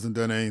 hasn't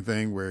done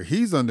anything where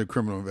he's under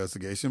criminal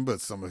investigation, but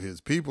some of his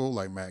people,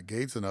 like Matt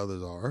Gaetz and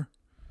others, are.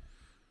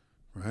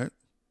 Right?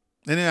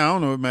 And I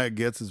don't know if Matt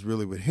Gaetz is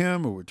really with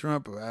him or with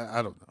Trump.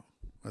 I don't know.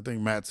 I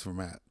think Matt's for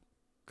Matt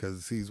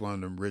because he's one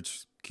of them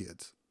rich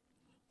kids.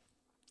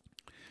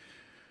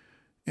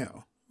 You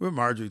know, with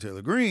Marjorie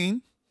Taylor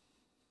Greene,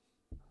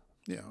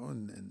 you know,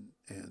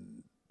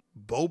 and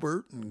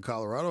Boebert in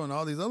Colorado and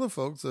all these other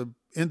folks are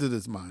into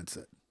this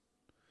mindset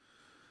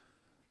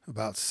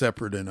about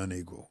separate and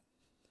unequal.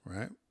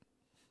 Right?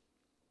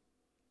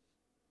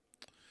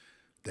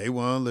 They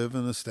want to live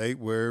in a state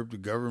where the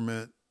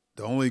government,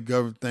 the only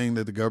thing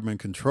that the government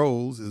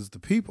controls is the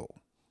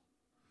people.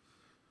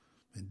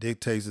 It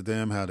dictates to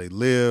them how they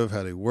live,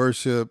 how they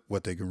worship,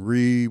 what they can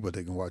read, what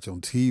they can watch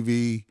on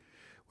TV,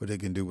 what they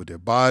can do with their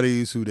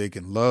bodies, who they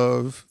can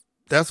love.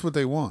 That's what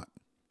they want.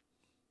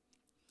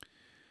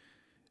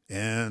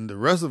 And the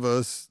rest of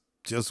us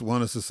just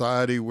want a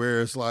society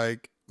where it's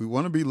like we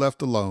want to be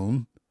left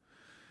alone.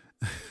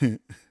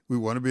 We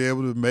want to be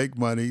able to make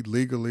money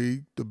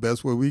legally the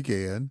best way we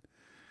can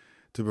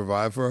to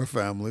provide for our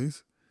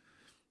families.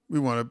 We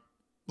want to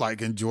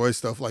like enjoy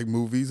stuff like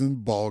movies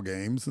and ball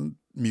games and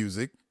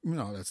music, you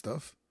know, all that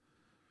stuff.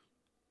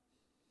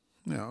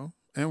 You know,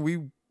 and we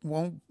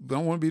don't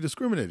want to be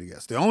discriminated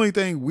against. The only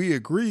thing we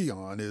agree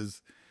on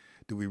is,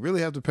 do we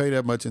really have to pay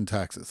that much in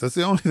taxes? That's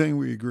the only thing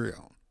we agree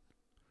on.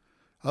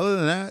 Other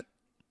than that,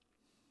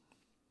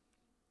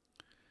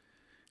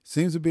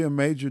 seems to be a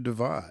major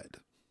divide.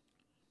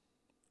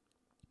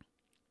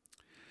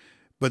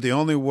 But the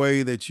only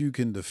way that you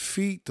can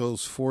defeat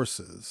those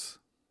forces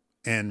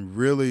and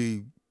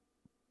really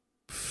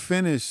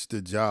finish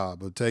the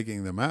job of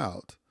taking them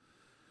out,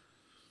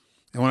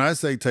 and when I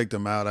say take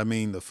them out, I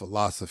mean the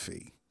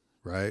philosophy,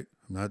 right?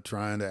 I'm not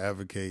trying to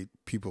advocate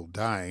people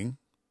dying,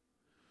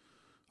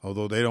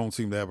 although they don't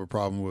seem to have a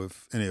problem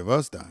with any of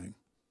us dying,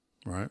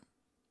 right?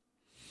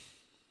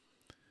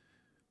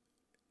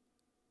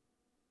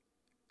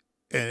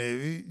 And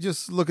if you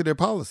just look at their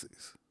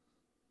policies.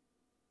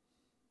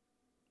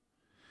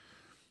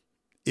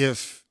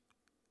 If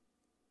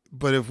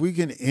we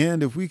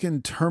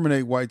can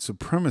terminate white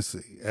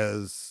supremacy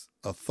as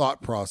a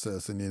thought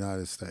process in the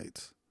United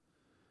States,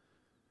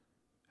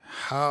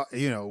 how,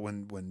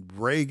 when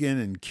Reagan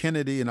and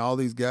Kennedy and all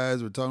these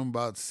guys were talking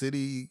about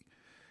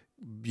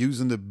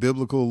using the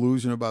biblical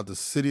illusion about the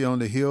city on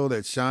the hill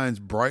that shines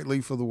brightly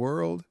for the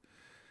world,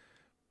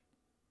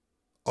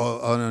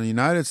 on the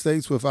United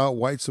States without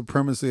white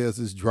supremacy as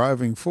its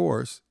driving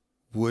force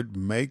would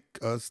make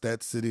us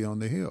that city on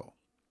the hill.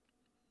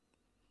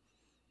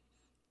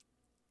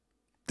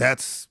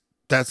 That's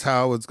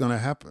how it's going to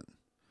happen.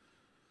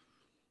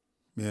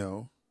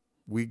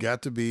 We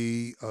got to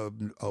be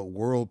a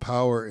world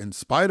power in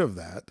spite of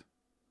that.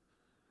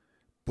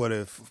 But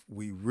if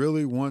we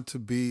really want to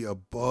be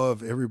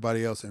above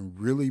everybody else and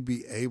really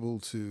be able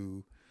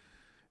to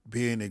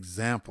be an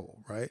example,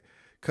 right?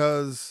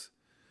 Because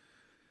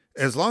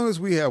as long as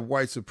we have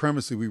white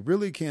supremacy, we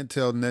really can't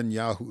tell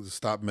Netanyahu to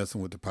stop messing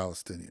with the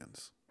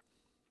Palestinians.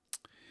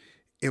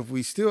 If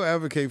we still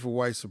advocate for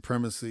white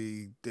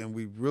supremacy, then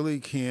we really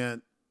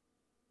can't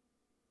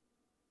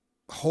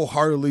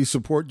wholeheartedly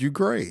support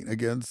Ukraine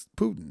against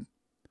Putin,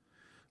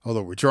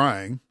 although we're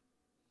trying.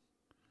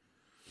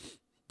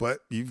 But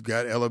you've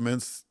got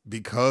elements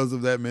because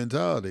of that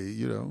mentality,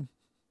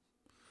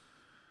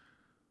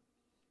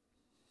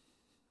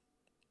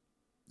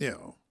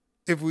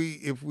 If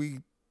we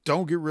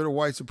don't get rid of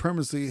white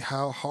supremacy,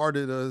 how hard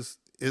is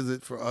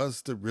it for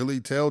us to really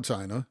tell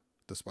China,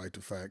 despite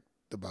the fact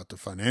about the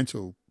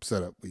financial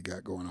setup we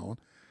got going on,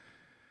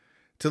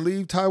 to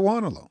leave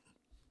Taiwan alone?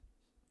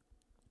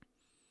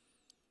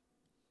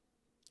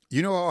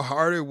 You know how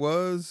hard it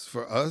was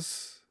for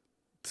us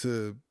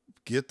to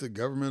get the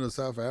government of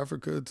South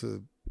Africa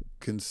to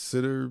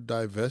consider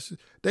divesting?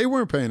 They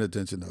weren't paying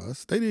attention to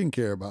us. They didn't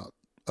care about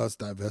us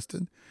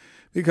divesting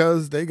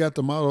because they got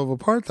the model of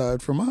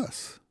apartheid from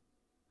us.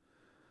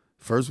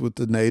 First with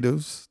the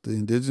natives, the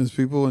indigenous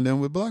people, and then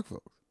with black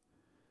folks.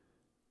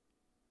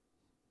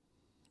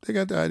 They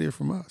got the idea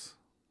from us.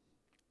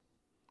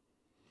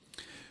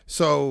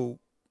 So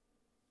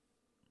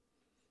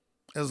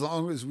as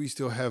long as we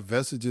still have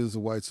vestiges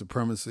of white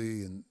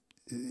supremacy and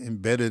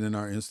embedded in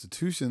our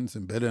institutions,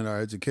 embedded in our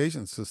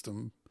education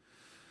system,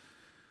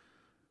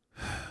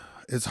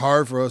 it's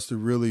hard for us to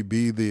really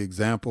be the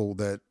example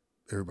that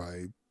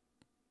everybody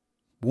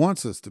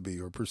wants us to be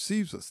or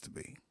perceives us to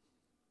be.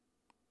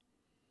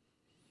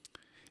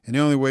 And the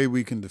only way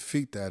we can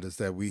defeat that is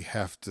that we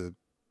have to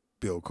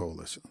build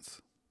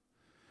coalitions.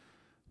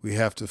 We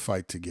have to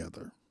fight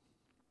together.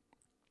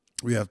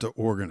 We have to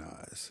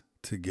organize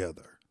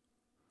together.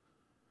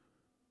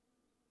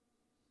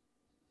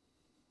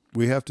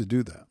 We have to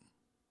do that.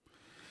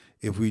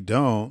 If we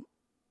don't,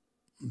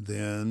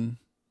 then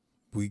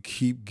we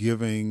keep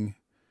giving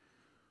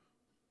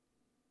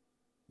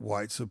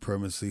white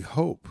supremacy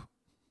hope.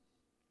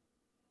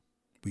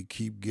 We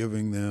keep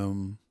giving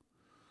them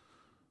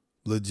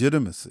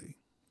legitimacy.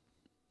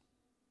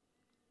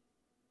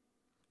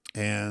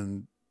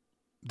 And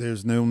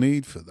there's no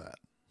need for that.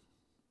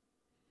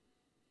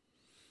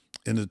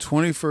 In the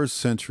 21st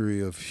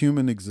century of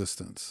human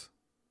existence,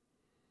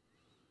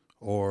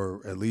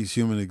 or at least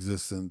human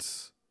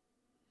existence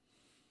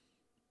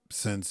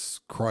since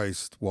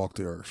Christ walked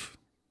the earth,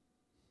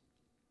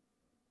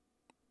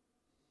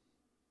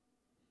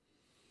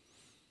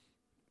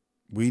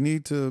 we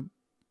need to,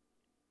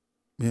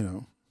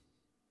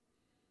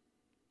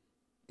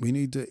 we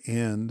need to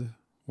end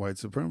white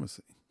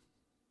supremacy.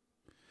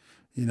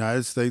 The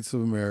United States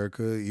of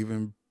America,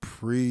 even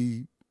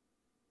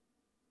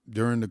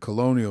during the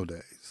colonial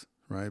days,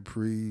 right?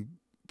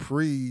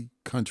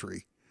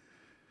 Pre-country,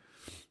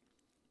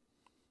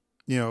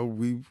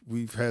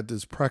 we've had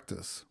this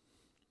practice.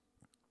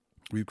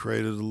 We've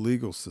created a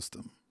legal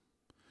system.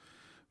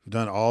 We've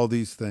done all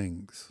these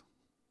things.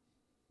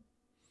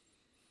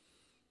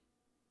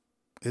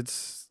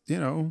 It's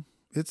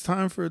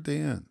time for it to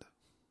end.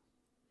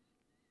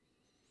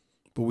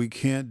 But we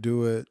can't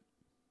do it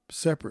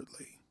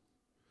separately.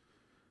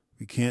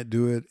 We can't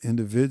do it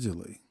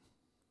individually.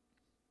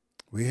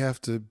 We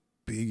have to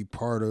be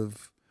part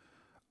of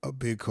a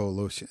big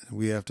coalition.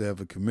 We have to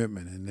have a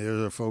commitment. And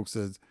there are folks that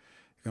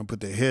are going to put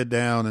their head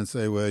down and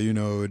say, well,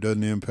 it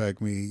doesn't impact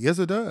me. Yes,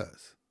 it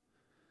does.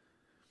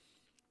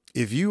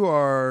 If you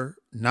are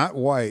not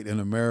white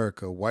in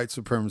America, white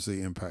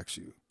supremacy impacts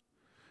you.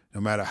 No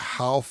matter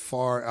how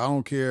far, I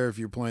don't care if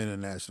you're playing in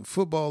the National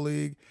Football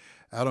League.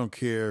 I don't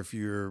care if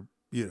you're,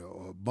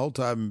 a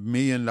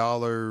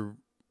multi-million-dollar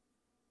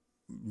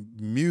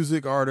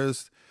music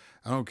artist.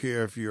 I don't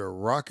care if you're a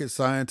rocket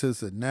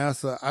scientist at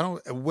NASA.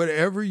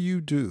 Whatever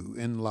you do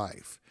in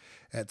life,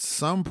 at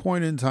some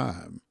point in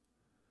time,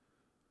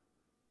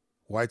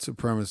 white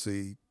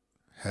supremacy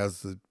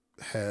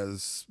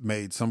has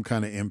made some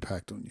kind of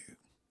impact on you.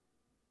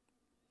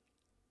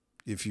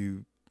 If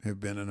you have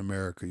been in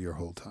America your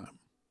whole time,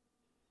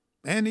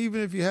 and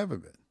even if you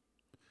haven't been,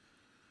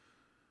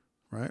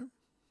 right?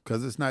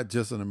 Because it's not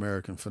just an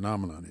American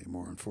phenomenon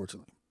anymore,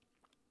 unfortunately.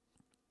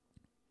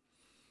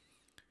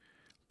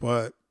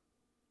 But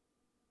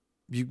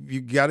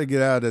you got to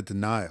get out of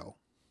denial.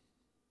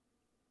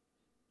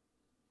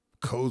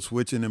 Code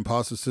switching,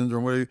 imposter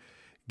syndrome, whatever.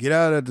 Get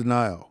out of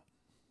denial.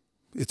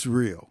 It's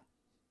real.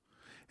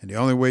 And the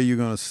only way you're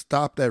going to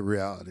stop that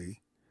reality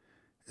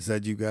is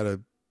that you got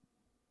to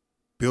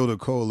build a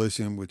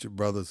coalition with your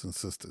brothers and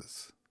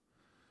sisters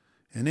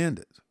and end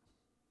it.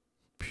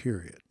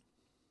 Period.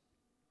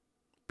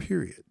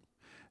 Period.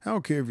 I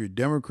don't care if you're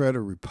Democrat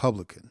or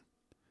Republican.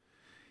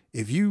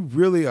 If you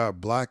really are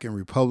black and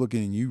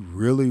Republican and you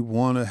really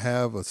want to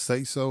have a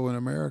say-so in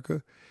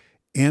America,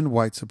 end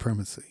white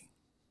supremacy.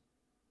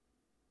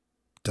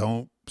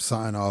 Don't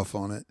sign off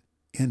on it.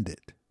 End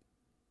it.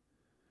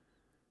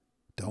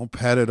 Don't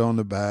pat it on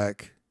the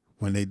back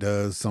when they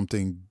does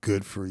something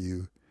good for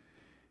you.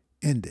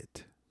 End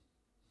it.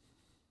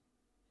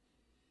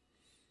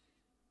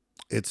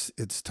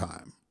 It's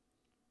time.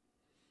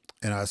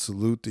 And I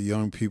salute the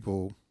young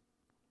people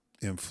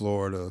in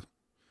Florida,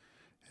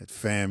 at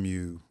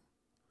FAMU,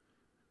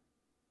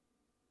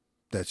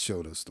 that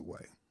showed us the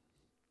way.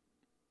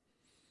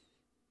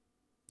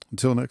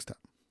 Until next time.